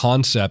this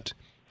concept,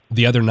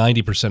 the other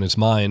 90% is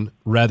mine,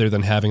 rather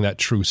than having that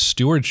true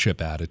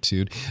stewardship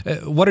attitude.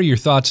 What are your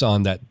thoughts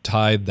on that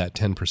tithe, that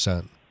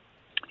 10%?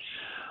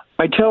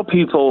 I tell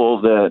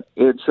people that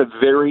it's a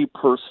very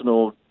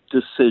personal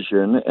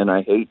decision, and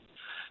I hate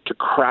to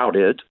crowd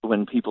it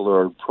when people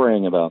are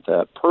praying about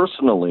that.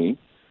 Personally,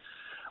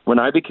 when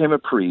I became a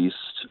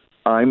priest,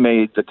 I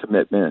made the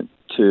commitment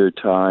to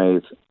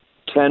tithe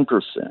 10%.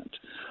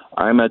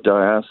 I'm a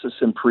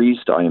diocesan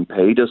priest. I am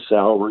paid a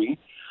salary.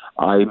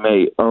 I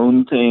may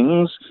own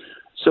things.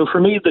 So for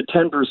me, the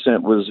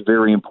 10% was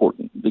very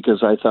important,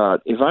 because I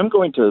thought, if I'm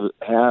going to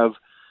have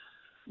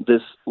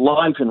this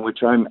life in which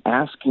I'm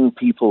asking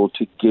people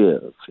to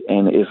give,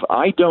 and if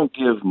I don't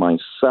give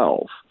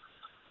myself,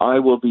 I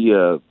will be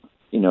a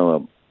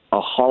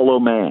hollow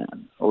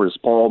man, or as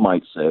Paul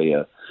might say,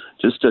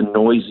 just a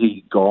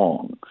noisy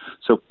gong.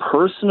 So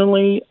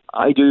personally,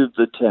 I do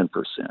the 10%.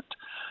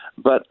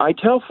 But I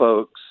tell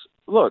folks,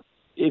 look,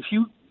 if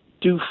you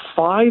do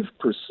 5%,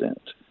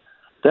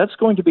 that's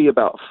going to be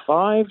about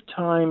 5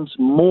 times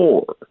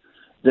more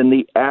than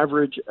the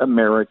average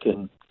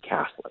American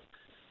Catholic.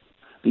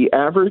 The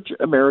average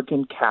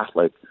American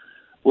Catholic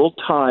will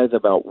tithe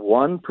about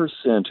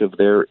 1% of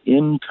their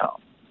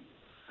income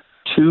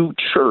to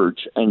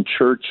church and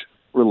church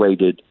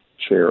related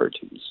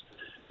charities.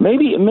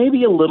 Maybe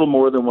a little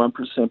more than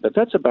 1%, but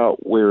that's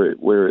about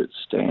where it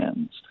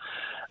stands.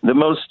 The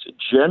most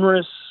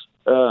generous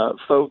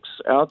folks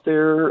out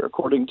there,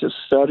 according to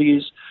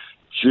studies,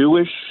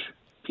 Jewish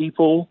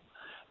people,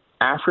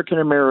 African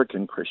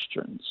American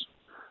Christians,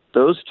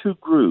 those two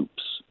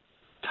groups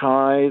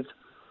tithe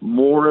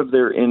more of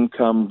their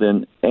income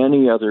than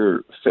any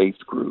other faith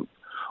group,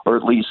 or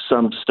at least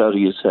some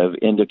studies have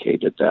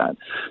indicated that.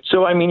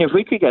 So, I mean, if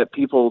we could get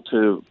people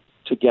to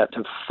get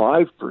to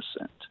 5%,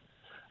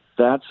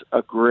 that's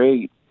a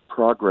great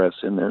progress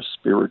in their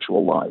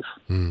spiritual life.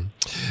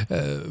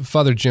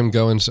 Father Jim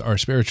Goins, our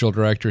spiritual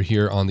director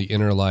here on The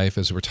Inner Life,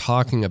 as we're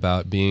talking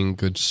about being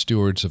good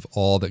stewards of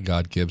all that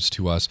God gives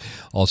to us,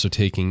 also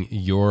taking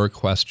your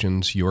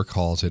questions, your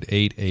calls at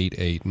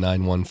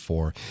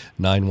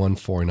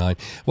 888-914-9149.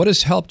 What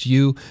has helped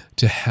you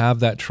to have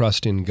that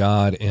trust in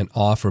God and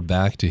offer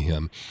back to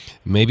Him?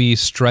 Maybe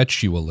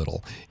stretch you a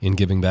little in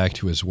giving back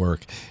to His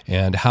work.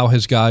 And how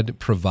has God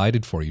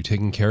provided for you,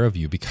 taken care of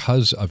you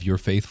because of your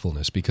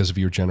faithfulness, because of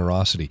your generosity?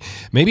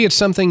 Maybe it's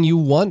something you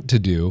want to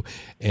do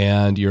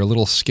and you're a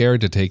little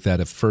scared to take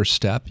that first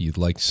step. You'd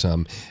like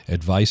some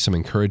advice, some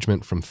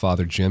encouragement from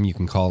Father Jim. You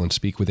can call and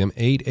speak with him,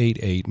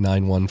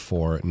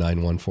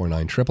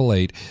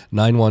 888-914-9149,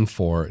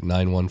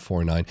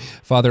 888-914-9149.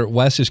 Father,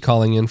 Wes is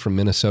calling in from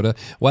Minnesota.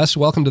 Wes,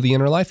 welcome to The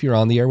Inner Life. You're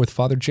on the air with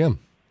Father Jim.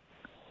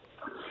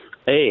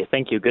 Hey,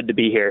 thank you. Good to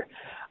be here.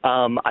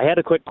 I had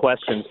a quick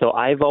question. So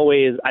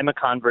I'm a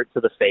convert to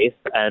the faith,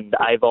 and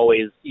I've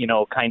always,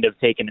 kind of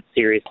taken it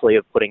seriously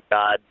of putting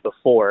God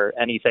before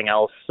anything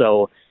else.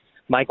 So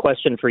my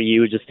question for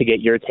you, just to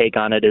get your take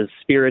on it, is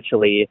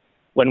spiritually,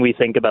 when we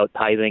think about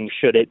tithing,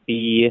 should it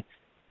be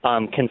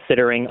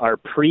considering our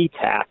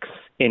pre-tax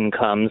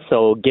income,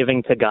 so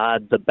giving to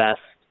God the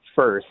best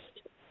first,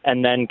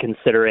 and then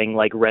considering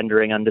like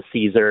rendering unto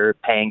Caesar,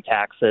 paying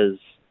taxes,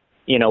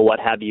 what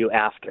have you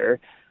after?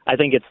 I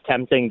think it's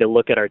tempting to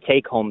look at our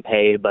take-home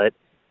pay, but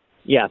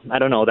yeah, I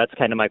don't know. That's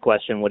kind of my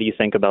question. What do you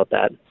think about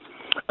that?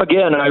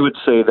 Again, I would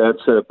say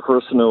that's a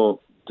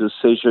personal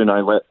decision. I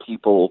let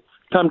people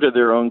come to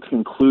their own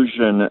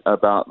conclusion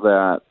about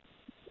that.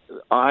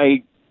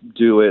 I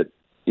do it,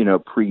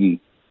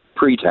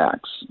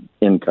 pre-tax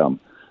income.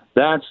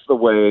 That's the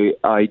way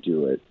I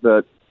do it.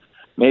 But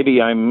maybe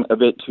I'm a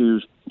bit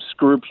too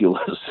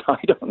scrupulous.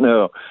 I don't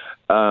know.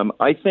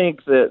 I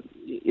think that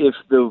if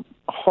the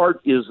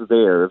heart is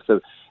there, if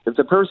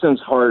the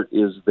person's heart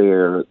is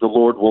there, the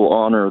Lord will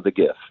honor the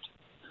gift.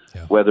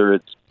 Yeah. Whether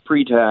it's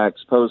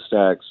pre-tax,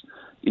 post-tax,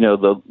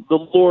 the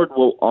Lord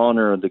will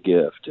honor the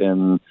gift.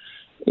 And,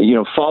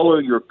 follow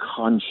your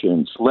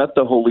conscience. Let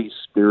the Holy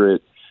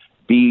Spirit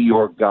be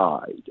your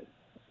guide.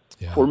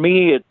 Yeah. For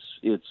me,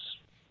 it's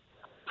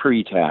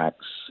pre-tax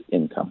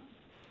income.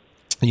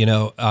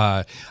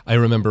 I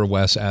remember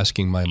Wes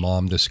asking my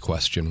mom this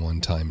question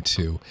one time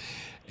too.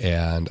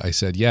 And I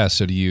said, yeah,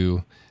 so do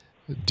you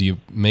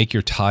make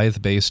your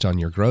tithe based on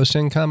your gross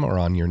income or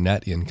on your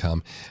net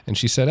income? And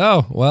she said,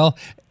 oh, well,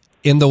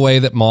 in the way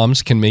that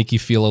moms can make you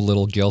feel a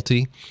little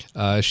guilty.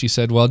 She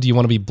said, well, do you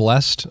want to be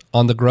blessed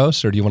on the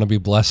gross or do you want to be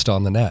blessed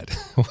on the net?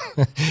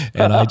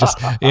 And I just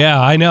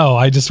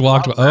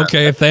walked,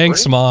 okay,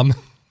 thanks, Mom.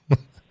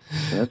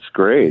 That's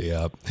great.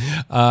 Yep.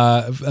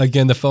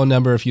 Again, the phone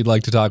number, if you'd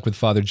like to talk with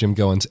Father Jim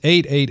Goins,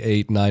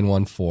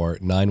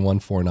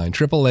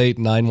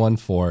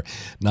 888-914-9149,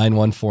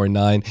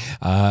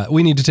 888-914-9149.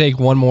 We need to take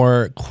one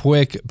more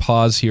quick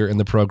pause here in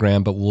the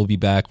program, but we'll be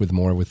back with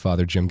more with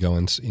Father Jim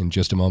Goins in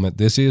just a moment.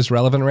 This is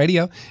Relevant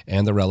Radio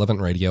and the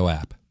Relevant Radio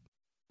app.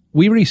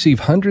 We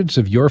receive hundreds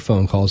of your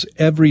phone calls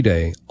every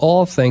day,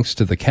 all thanks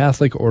to the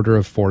Catholic Order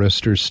of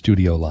Foresters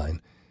Studio Line.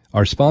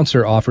 Our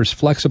sponsor offers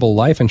flexible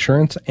life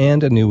insurance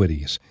and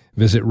annuities.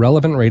 Visit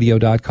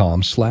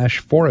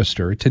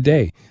relevantradio.com/Forester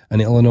today,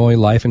 an Illinois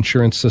life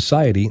insurance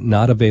society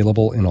not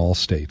available in all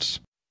states.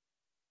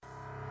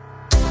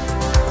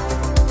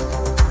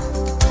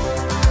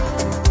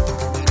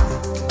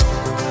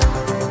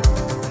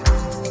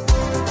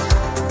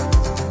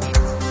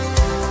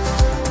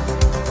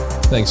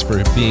 Thanks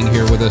for being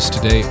here with us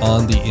today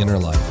on The Inner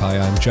Life. Hi,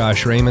 I'm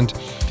Josh Raymond.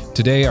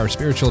 Today, our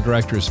spiritual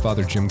director is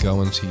Father Jim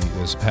Goins. He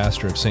is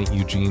pastor of St.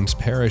 Eugene's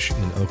Parish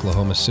in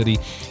Oklahoma City,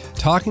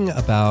 talking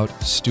about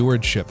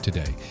stewardship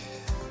today,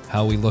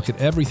 how we look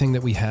at everything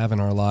that we have in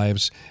our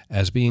lives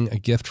as being a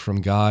gift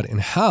from God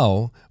and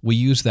how we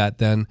use that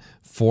then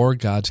for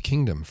God's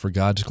kingdom, for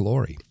God's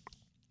glory.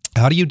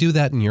 How do you do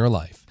that in your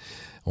life?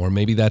 Or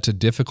maybe that's a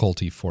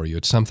difficulty for you.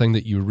 It's something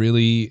that you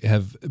really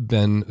have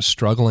been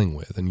struggling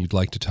with and you'd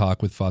like to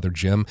talk with Father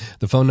Jim.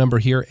 The phone number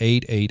here,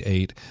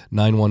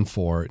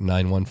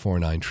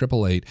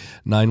 888-914-9149,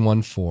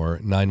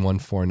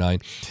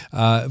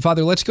 888-914-9149.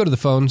 Father, let's go to the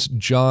phones.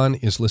 John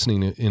is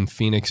listening in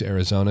Phoenix,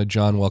 Arizona.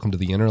 John, welcome to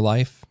The Inner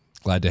Life.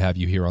 Glad to have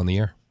you here on the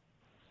air.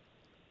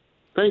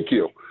 Thank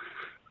you.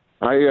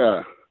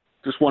 I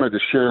just wanted to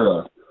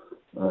share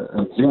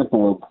an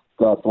example of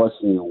God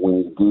blessing you when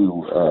you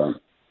do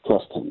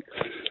trust Him.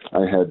 I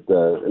had,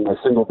 in my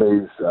single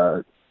days,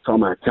 saw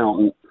my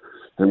accountant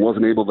and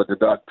wasn't able to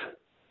deduct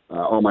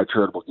all my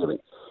charitable giving.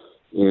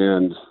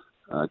 And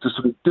just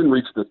didn't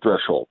reach the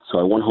threshold. So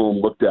I went home,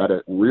 looked at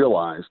it, and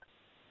realized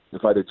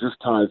if I'd have just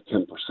tithed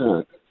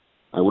 10%,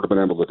 I would have been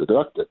able to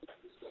deduct it.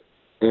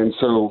 And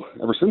so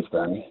ever since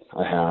then,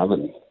 I have,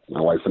 and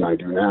my wife and I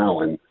do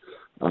now, and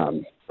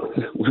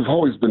we've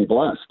always been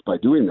blessed by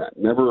doing that.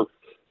 Never,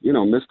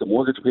 missed a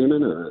mortgage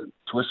payment or a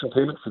tuition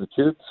payment for the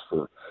kids,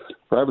 for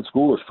private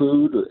school or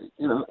food.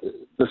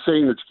 The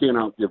saying that you can't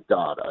outgive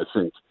God, I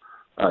think,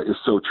 is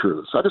so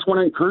true. So I just want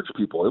to encourage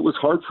people. It was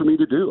hard for me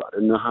to do. I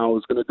didn't know how I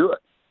was going to do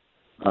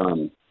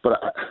it. But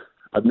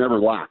I've never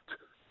lacked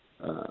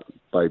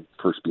by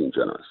first being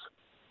generous.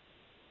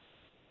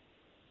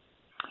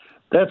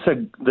 That's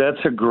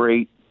a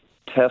great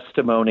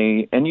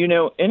testimony. And,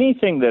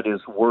 anything that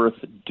is worth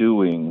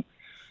doing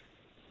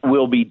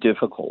will be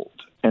difficult.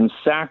 And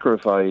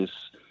sacrifice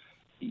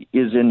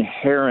is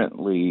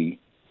inherently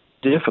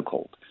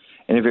difficult.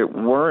 And if it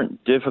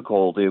weren't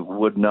difficult, it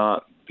would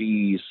not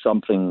be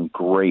something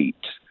great.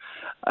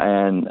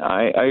 And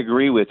I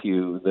agree with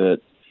you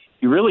that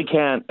you really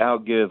can't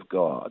outgive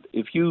God.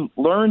 If you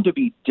learn to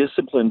be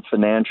disciplined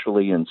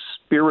financially and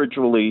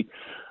spiritually,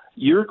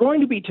 you're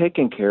going to be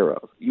taken care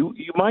of. You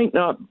might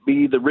not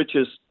be the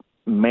richest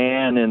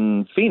man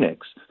in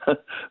Phoenix,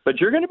 but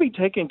you're going to be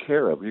taken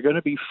care of. You're going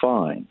to be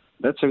fine.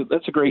 That's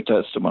a great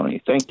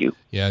testimony. Thank you.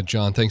 Yeah,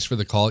 John, thanks for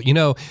the call.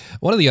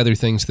 One of the other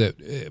things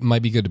that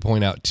might be good to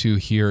point out too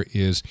here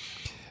is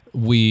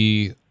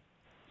we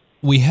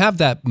have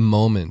that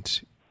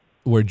moment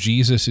where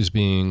Jesus is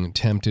being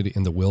tempted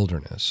in the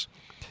wilderness,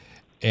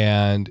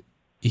 and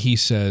he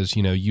says,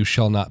 you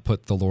shall not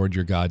put the Lord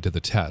your God to the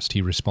test.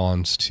 He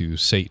responds to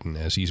Satan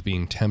as he's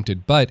being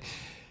tempted. But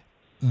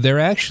there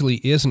actually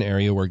is an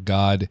area where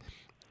God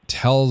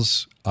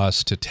tells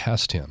us to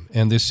test him.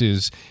 And this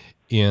is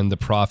in the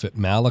prophet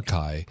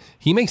Malachi.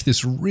 He makes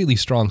this really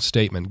strong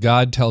statement.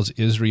 God tells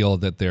Israel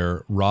that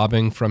they're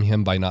robbing from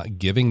him by not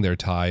giving their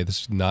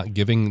tithes, not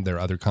giving their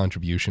other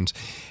contributions.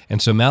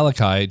 And so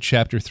Malachi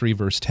chapter 3,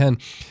 verse 10,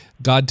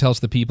 God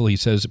tells the people, he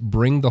says,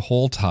 bring the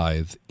whole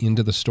tithe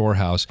into the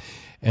storehouse.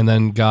 And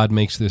then God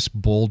makes this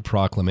bold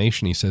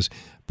proclamation. He says,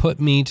 put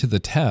me to the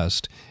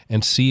test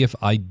and see if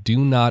I do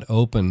not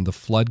open the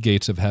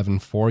floodgates of heaven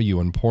for you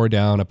and pour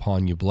down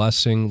upon you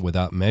blessing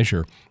without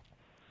measure.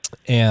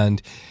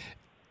 And,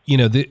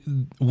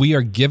 we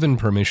are given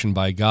permission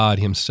by God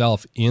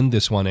himself in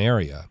this one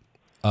area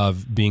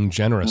of being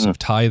generous, of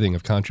tithing,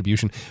 of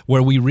contribution,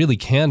 where we really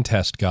can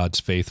test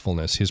God's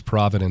faithfulness, his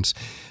providence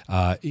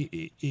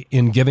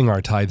in giving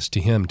our tithes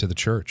to him, to the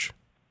church.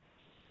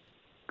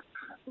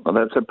 Well,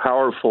 that's a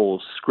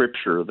powerful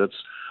scripture.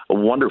 That's a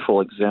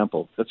wonderful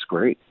example. That's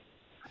great.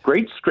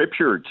 Great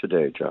scripture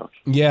today, Josh.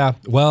 Yeah,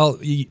 well,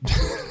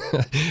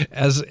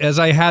 as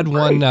I had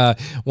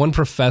one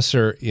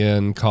professor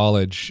in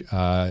college,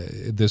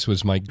 this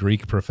was my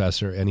Greek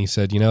professor, and he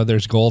said,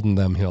 there's gold in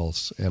them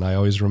hills, and I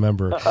always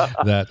remember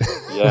that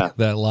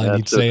that line.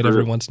 He'd say it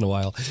every once in a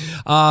while.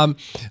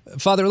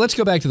 Father, let's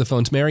go back to the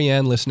phones. Mary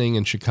Ann listening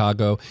in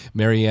Chicago.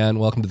 Mary Ann,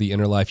 welcome to the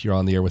Inner Life. You're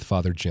on the air with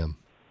Father Jim.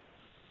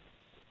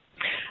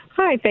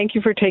 Hi, thank you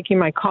for taking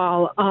my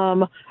call.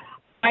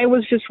 I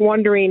was just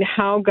wondering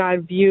how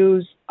God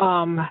views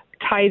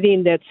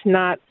tithing that's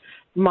not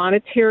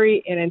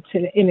monetary and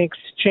it's in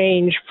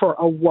exchange for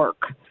a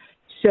work.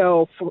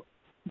 So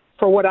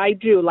for what I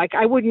do, like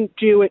I wouldn't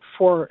do it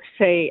for,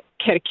 say,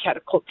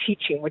 catechetical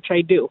teaching, which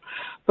I do,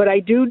 but I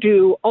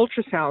do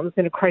ultrasounds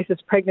in a crisis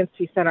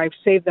pregnancy center. I've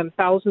saved them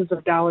thousands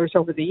of dollars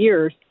over the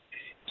years.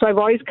 So I've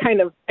always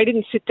I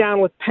didn't sit down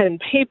with pen and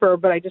paper,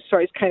 but I just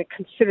always kind of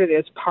considered it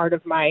as part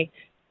of my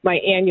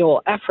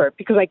annual effort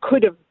because I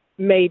could have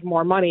made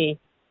more money,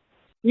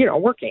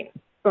 working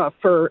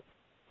for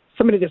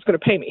somebody that's going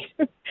to pay me.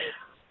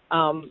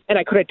 And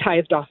I could have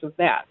tithed off of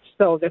that.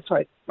 So that's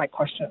why my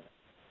question.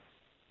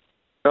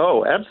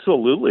 Oh,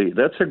 absolutely.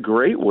 That's a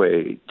great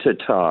way to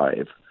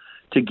tithe,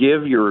 to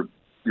give your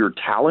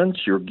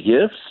talents, your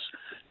gifts,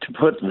 to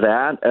put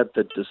that at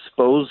the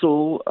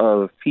disposal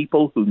of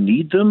people who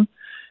need them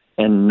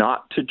and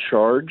not to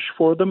charge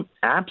for them.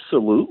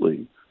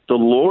 Absolutely. The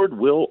Lord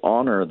will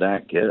honor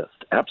that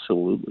gift.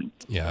 Absolutely.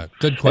 Yeah,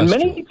 good question.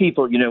 And many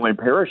people, in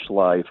parish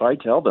life, I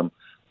tell them,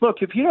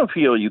 look, if you don't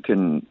feel you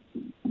can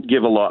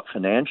give a lot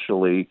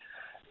financially,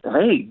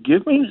 hey,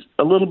 give me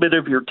a little bit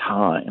of your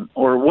time.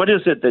 Or what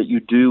is it that you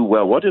do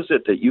well? What is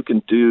it that you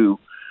can do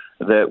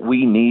that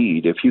we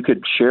need? If you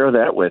could share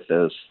that with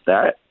us,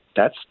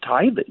 that's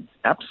tithing.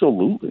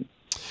 Absolutely.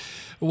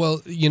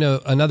 Well,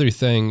 another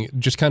thing,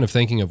 just kind of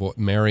thinking of what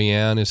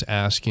Marianne is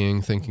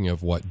asking, thinking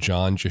of what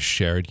John just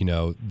shared,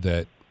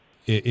 that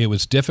it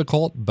was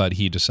difficult, but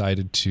he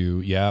decided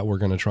to, we're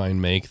going to try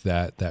and make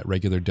that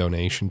regular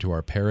donation to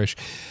our parish.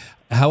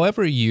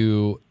 However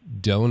you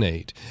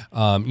donate,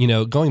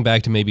 going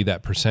back to maybe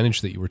that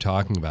percentage that you were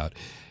talking about,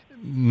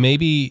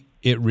 maybe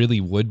it really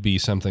would be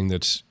something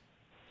that's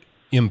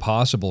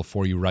impossible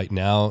for you right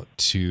now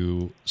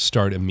to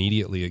start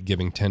immediately at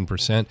giving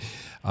 10%.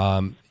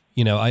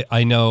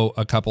 I know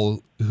a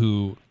couple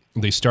who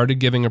They started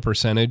giving a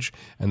percentage,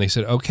 and they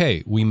said,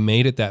 okay, we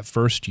made it that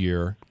first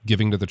year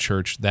giving to the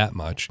church that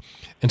much.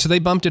 And so they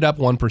bumped it up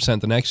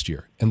 1% the next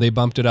year, and they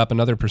bumped it up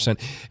another percent.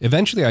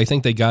 Eventually, I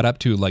think they got up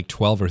to like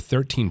 12 or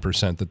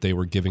 13% that they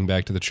were giving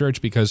back to the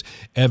church, because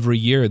every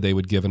year they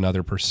would give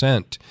another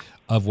percent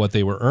of what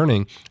they were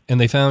earning. And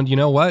they found, you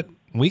know what?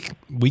 We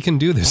can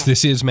do this.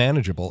 This is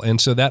manageable.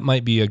 And so that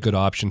might be a good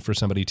option for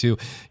somebody too.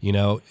 You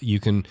know, you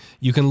can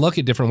look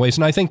at different ways.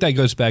 And I think that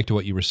goes back to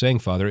what you were saying,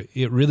 Father.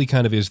 It really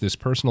kind of is this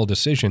personal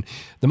decision.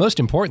 The most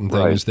important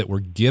thing is that we're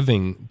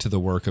giving to the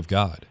work of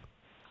God.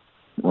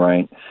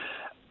 Right.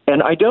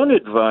 And I don't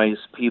advise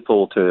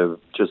people to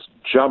just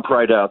jump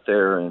right out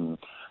there and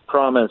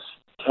promise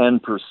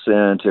 10%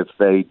 if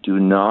they do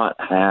not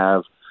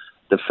have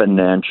the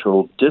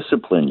financial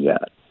discipline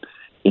yet.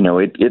 You know,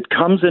 it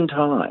comes in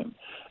time.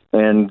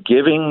 And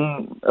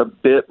giving a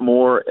bit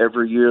more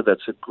every year,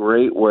 that's a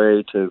great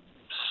way to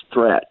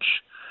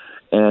stretch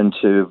and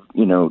to,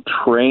 you know,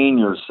 train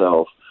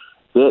yourself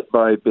bit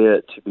by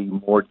bit to be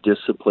more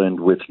disciplined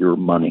with your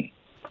money.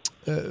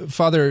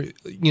 Father,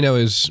 you know,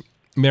 as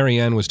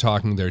Marianne was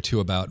talking there too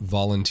about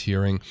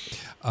volunteering,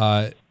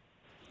 I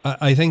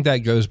think that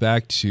goes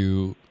back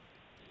to,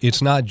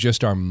 it's not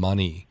just our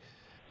money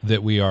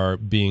that we are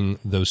being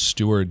those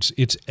stewards.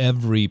 It's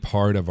every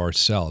part of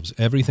ourselves,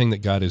 everything that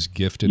God has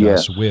gifted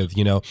us with,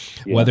 you know,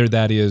 whether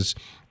that is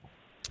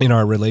in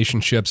our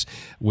relationships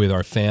with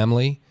our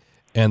family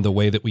and the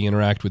way that we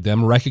interact with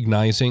them,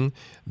 recognizing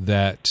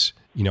that,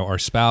 you know, our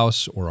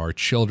spouse or our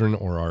children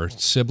or our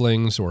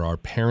siblings or our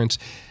parents,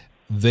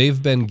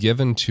 they've been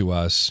given to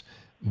us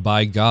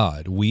by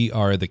God. We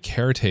are the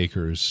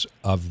caretakers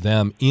of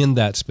them in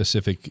that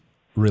specific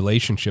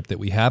relationship that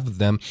we have with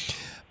them.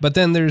 But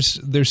then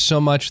there's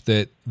so much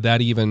that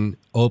even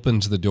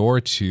opens the door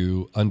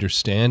to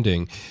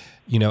understanding,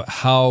 you know,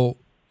 how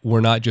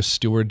we're not just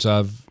stewards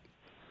of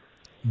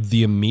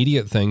the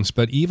immediate things,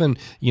 but even,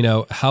 you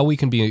know, how we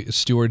can be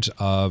stewards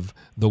of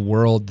the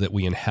world that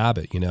we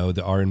inhabit, you know,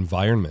 our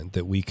environment,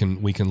 that we can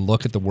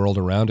look at the world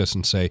around us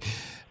and say,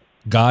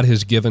 God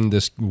has given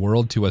this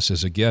world to us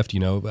as a gift.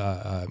 You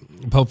know,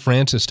 Pope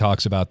Francis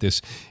talks about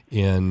this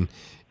in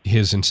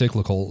his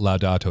encyclical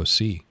Laudato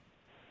Si.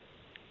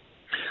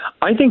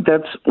 I think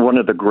that's one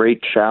of the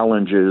great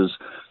challenges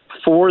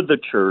for the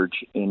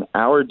church in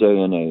our day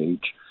and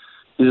age,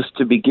 is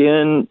to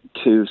begin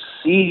to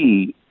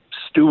see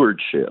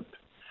stewardship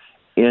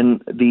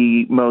in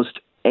the most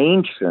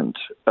ancient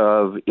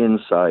of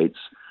insights,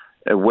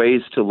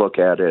 ways to look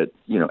at it.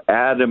 You know,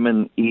 Adam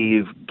and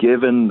Eve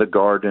given the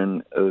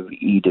Garden of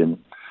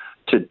Eden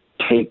to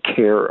take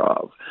care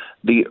of.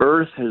 The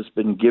earth has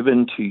been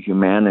given to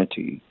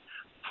humanity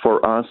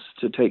for us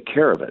to take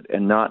care of it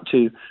and not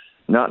to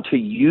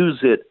use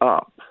it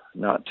up,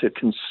 not to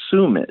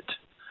consume it,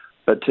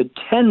 but to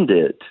tend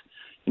it,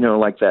 you know,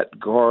 like that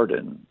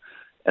garden.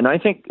 And I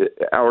think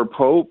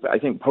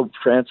Pope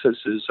Francis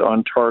is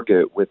on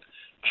target with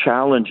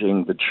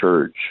challenging the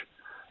church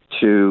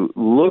to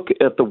look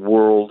at the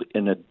world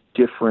in a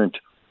different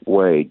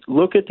way,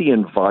 look at the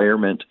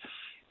environment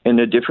in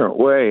a different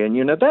way. And,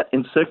 you know, that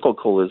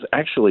encyclical is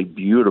actually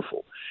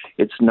beautiful.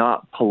 It's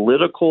not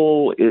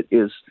political.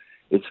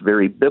 It's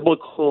very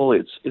biblical.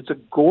 It's a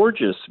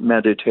gorgeous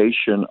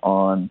meditation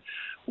on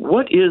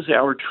what is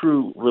our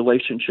true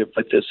relationship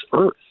with this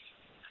earth.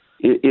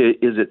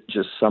 Is it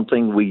just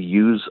something we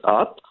use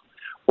up,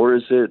 or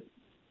is it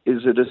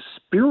a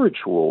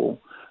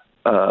spiritual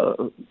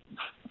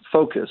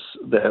focus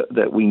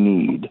that we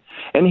need?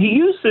 And he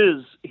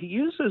uses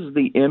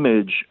the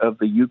image of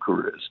the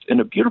Eucharist in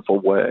a beautiful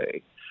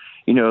way.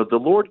 You know, the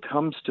Lord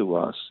comes to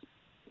us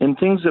in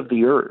things of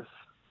the earth.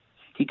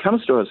 He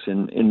comes to us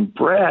in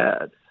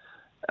bread,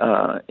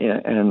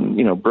 and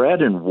you know,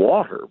 bread and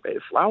water,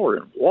 flour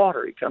and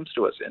water. He comes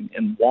to us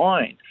in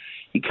wine.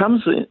 He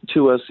comes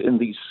to us in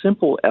these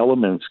simple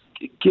elements,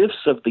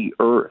 gifts of the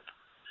earth,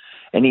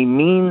 and he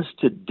means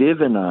to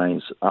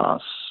divinize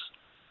us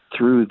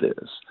through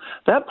this.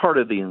 That part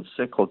of the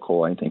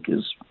encyclical, I think,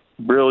 is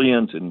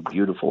brilliant and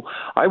beautiful.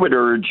 I would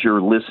urge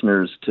your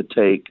listeners to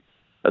take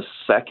a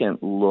second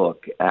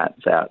look at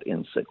that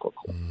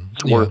encyclical.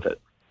 It's worth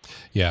it.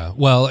 Yeah.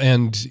 Well,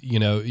 and, you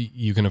know,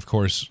 you can, of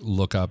course,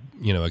 look up,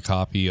 you know, a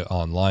copy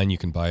online. You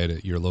can buy it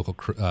at your local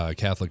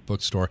Catholic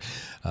bookstore.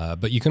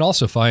 But you can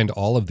also find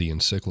all of the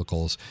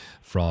encyclicals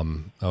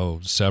from,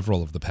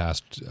 several of the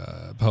past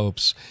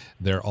popes.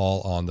 They're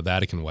all on the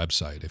Vatican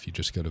website. If you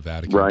just go to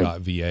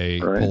vatican.va,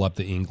 pull up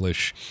the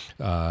English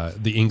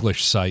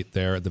site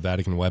there at the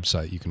Vatican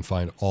website, you can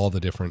find all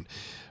the different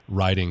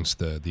writings,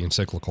 the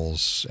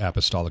encyclicals,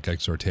 apostolic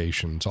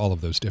exhortations, all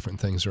of those different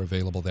things are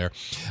available there.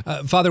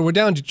 Father, we're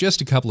down to just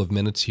a couple of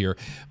minutes here,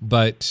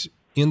 but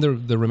in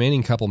the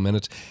remaining couple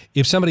minutes,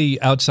 if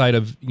somebody outside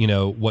of, you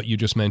know, what you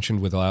just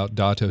mentioned with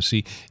Laudato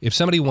Si, if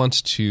somebody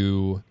wants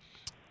to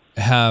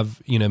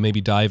have, you know,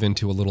 maybe dive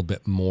into a little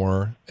bit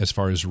more as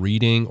far as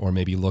reading or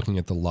maybe looking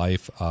at the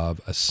life of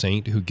a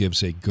saint who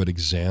gives a good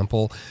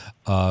example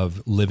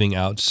of living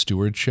out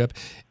stewardship,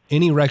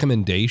 any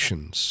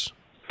recommendations?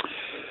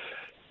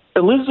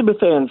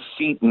 Elizabeth Ann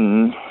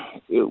Seton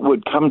it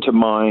would come to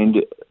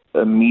mind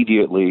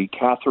immediately.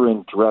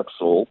 Catherine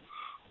Drexel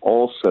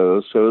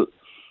also. So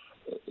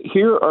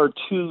here are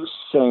two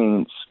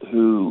saints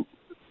who,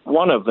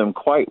 one of them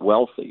quite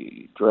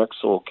wealthy.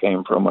 Drexel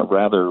came from a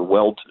rather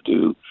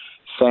well-to-do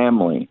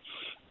family,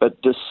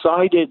 but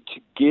decided to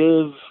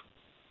give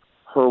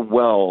her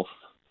wealth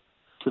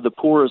to the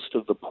poorest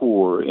of the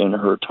poor in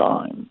her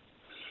time.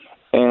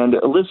 And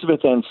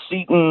Elizabeth Ann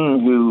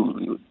Seton,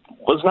 who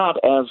was not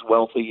as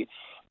wealthy,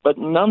 but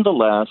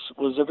nonetheless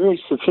was a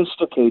very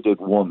sophisticated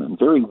woman,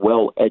 very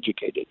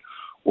well-educated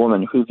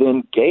woman, who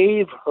then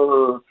gave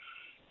her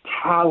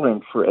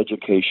talent for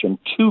education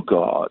to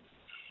God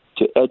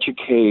to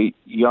educate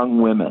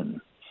young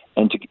women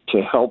and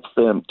to help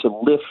them, to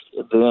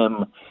lift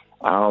them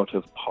out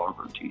of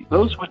poverty.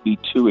 Those would be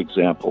two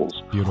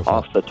examples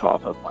off the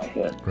top of my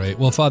head. Great.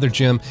 Well, Father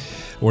Jim,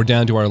 we're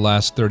down to our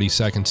last 30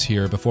 seconds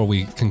here. Before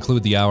we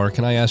conclude the hour,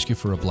 can I ask you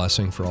for a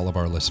blessing for all of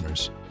our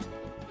listeners?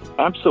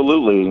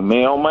 Absolutely.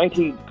 May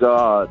Almighty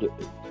God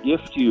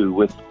gift you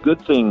with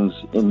good things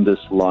in this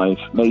life.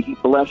 May He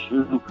bless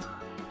you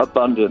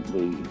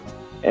abundantly.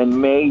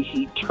 And may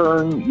He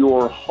turn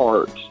your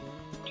heart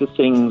to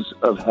things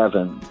of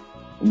heaven.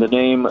 In the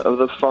name of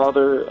the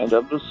Father, and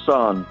of the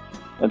Son,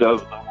 and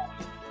of the Holy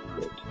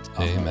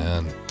Spirit.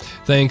 Amen.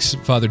 Thanks,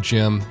 Father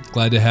Jim.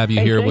 Glad to have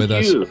you here with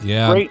us.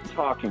 Yeah. Great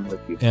talking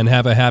with you. And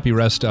have a happy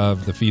rest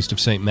of the Feast of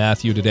St.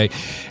 Matthew today.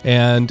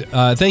 And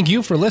thank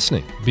you for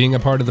listening, being a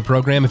part of the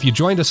program. If you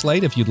joined us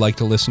late, if you'd like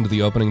to listen to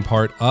the opening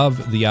part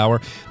of the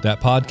hour,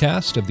 that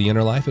podcast of The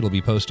Inner Life, it'll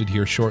be posted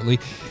here shortly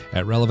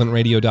at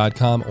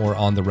relevantradio.com or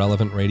on the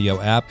Relevant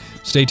Radio app.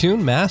 Stay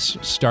tuned. Mass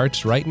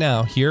starts right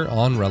now here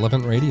on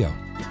Relevant Radio.